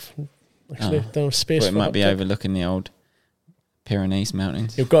hot tub. Actually, don't have space for it might be overlooking the old Pyrenees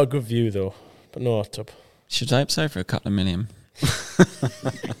mountains. You've got a good view, though, but no hot tub. Should hope so for a couple of million.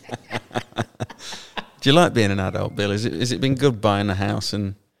 Do you like being an adult, Bill? Has it been good buying a house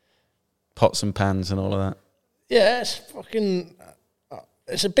and pots and pans and all of that? Yeah,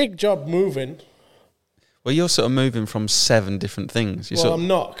 it's a big job moving. Well, you're sort of moving from 7 different things. I'm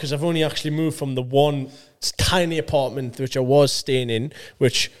not, because I've only actually moved from the one tiny apartment which I was staying in,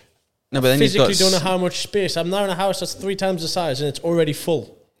 which physically don't know how much space. I'm now in a house that's 3 times the size and it's already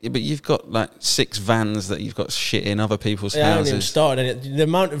full. Yeah, but you've got like 6 vans that you've got shit in other people's houses. I haven't even started it. The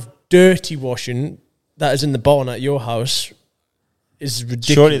amount of dirty washing that is in the barn at your house is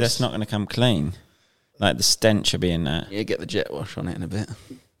ridiculous. Surely that's not going to come clean. Like the stench of being there. Yeah, get the jet wash on it in a bit.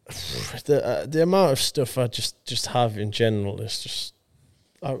 The amount of stuff I just have in general is just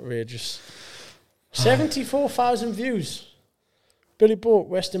outrageous. 74,000 views. Billy Bourke,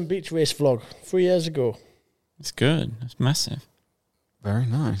 Western Beach Race vlog 3 years ago. It's good. It's massive. Very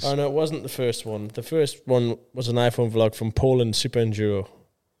nice. Oh no, it wasn't the first one. The first one was an iPhone vlog from Poland Super Enduro.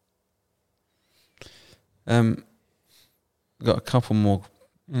 Got a couple more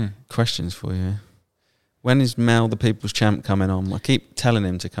questions for you. When is Mel the People's Champ coming on? I keep telling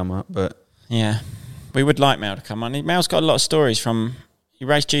him to come up, but... Yeah, we would like Mel to come on. Mel's got a lot of stories from... He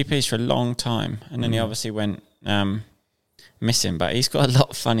raced GPs for a long time, and then he obviously went missing, but he's got a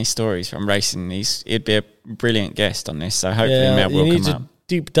lot of funny stories from racing. He'd be a brilliant guest on this, so hopefully Mel will come up. You need to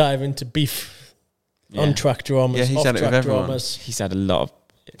deep dive into beef on track dramas, yeah, he's had it with everyone. Dramas. He's had a lot of...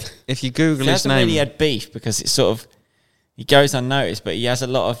 If you Google his name... He hasn't really had beef, because it's sort of... He goes unnoticed, but he has a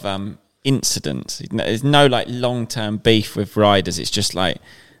lot of... incidents. There's no like long-term beef with riders. It's just like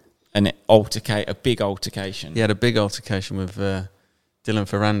a big altercation. He had a big altercation with Dylan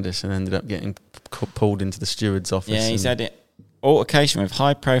Ferrandis and ended up getting pulled into the steward's office. Yeah, he's had it altercation with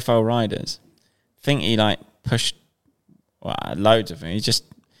high-profile riders. I think he pushed loads of them. He's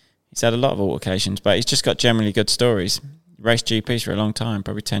had a lot of altercations, but he's just got generally good stories. He raced GPs for a long time,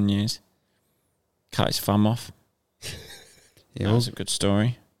 probably 10 years. Cut his thumb off. Yeah, that was a good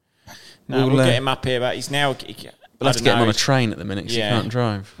story. No, we'll get him up here, but he's now... We'll have to get him on a train at the minute because he can't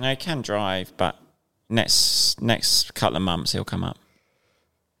drive. No, he can drive, but next couple of months he'll come up.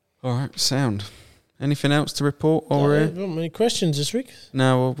 All right, sound. Anything else to report while we're here? Not many questions this week.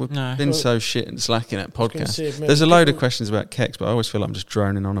 No, we've been so shit and slacking at podcast. There's a load of questions about Kex, but I always feel like I'm just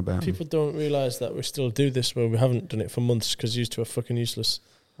droning on about People don't realise that we still do this when we haven't done it for months because used to are fucking useless.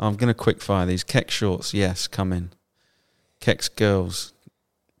 I'm going to quick fire these. Kex shorts, yes, come in. Kex girls,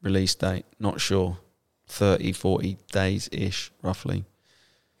 release date, not sure. 30, 40 days-ish, roughly.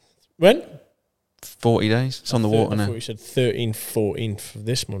 When? 40 days. It's on the water now. I thought you said 13th, 14th of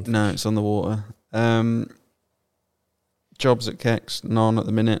this month. No, it's on the water. Jobs at Kex, none at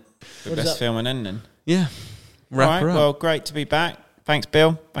the minute. The best film and ending. Yeah. Wrap her up. Well, great to be back. Thanks,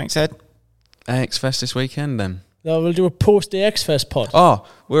 Bill. Thanks, Ed. AX Fest this weekend, then. No, we'll do a post-AX Fest pod. Oh,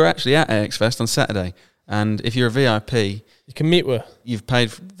 we're actually at AX Fest on Saturday. And if you're a VIP... You can meet with. You've paid...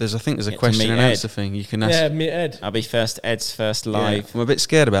 There's a question and answer thing. You can ask... Yeah, meet Ed. I'll be Ed's first live. Yeah, I'm a bit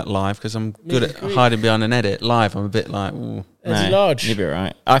scared about live because I'm good at hiding behind an edit. Live, I'm a bit like... Ooh. Ed's large. You'll be all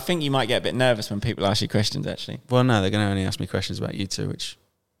right. I think you might get a bit nervous when people ask you questions, actually. Well, no, they're going to only ask me questions about you two, which...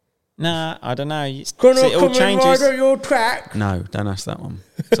 Nah, I don't know. It all changes. Ride on your track. No, don't ask that one.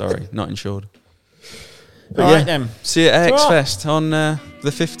 Sorry, not insured. But all right, then. See you at AX Fest on the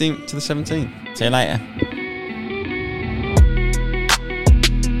 15th to the 17th. See you later.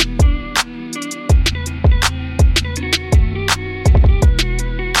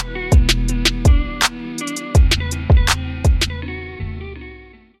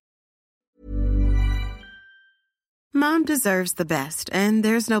 Mom deserves the best, and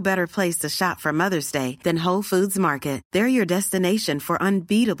there's no better place to shop for Mother's Day than Whole Foods Market. They're your destination for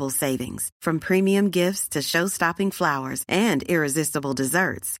unbeatable savings, from premium gifts to show-stopping flowers and irresistible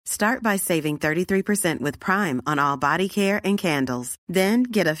desserts. Start by saving 33% with Prime on all body care and candles. Then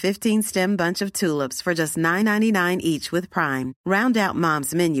get a 15-stem bunch of tulips for just $9.99 each with Prime. Round out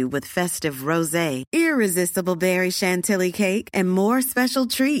Mom's menu with festive rosé, irresistible berry chantilly cake, and more special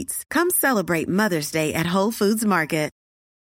treats. Come celebrate Mother's Day at Whole Foods Market.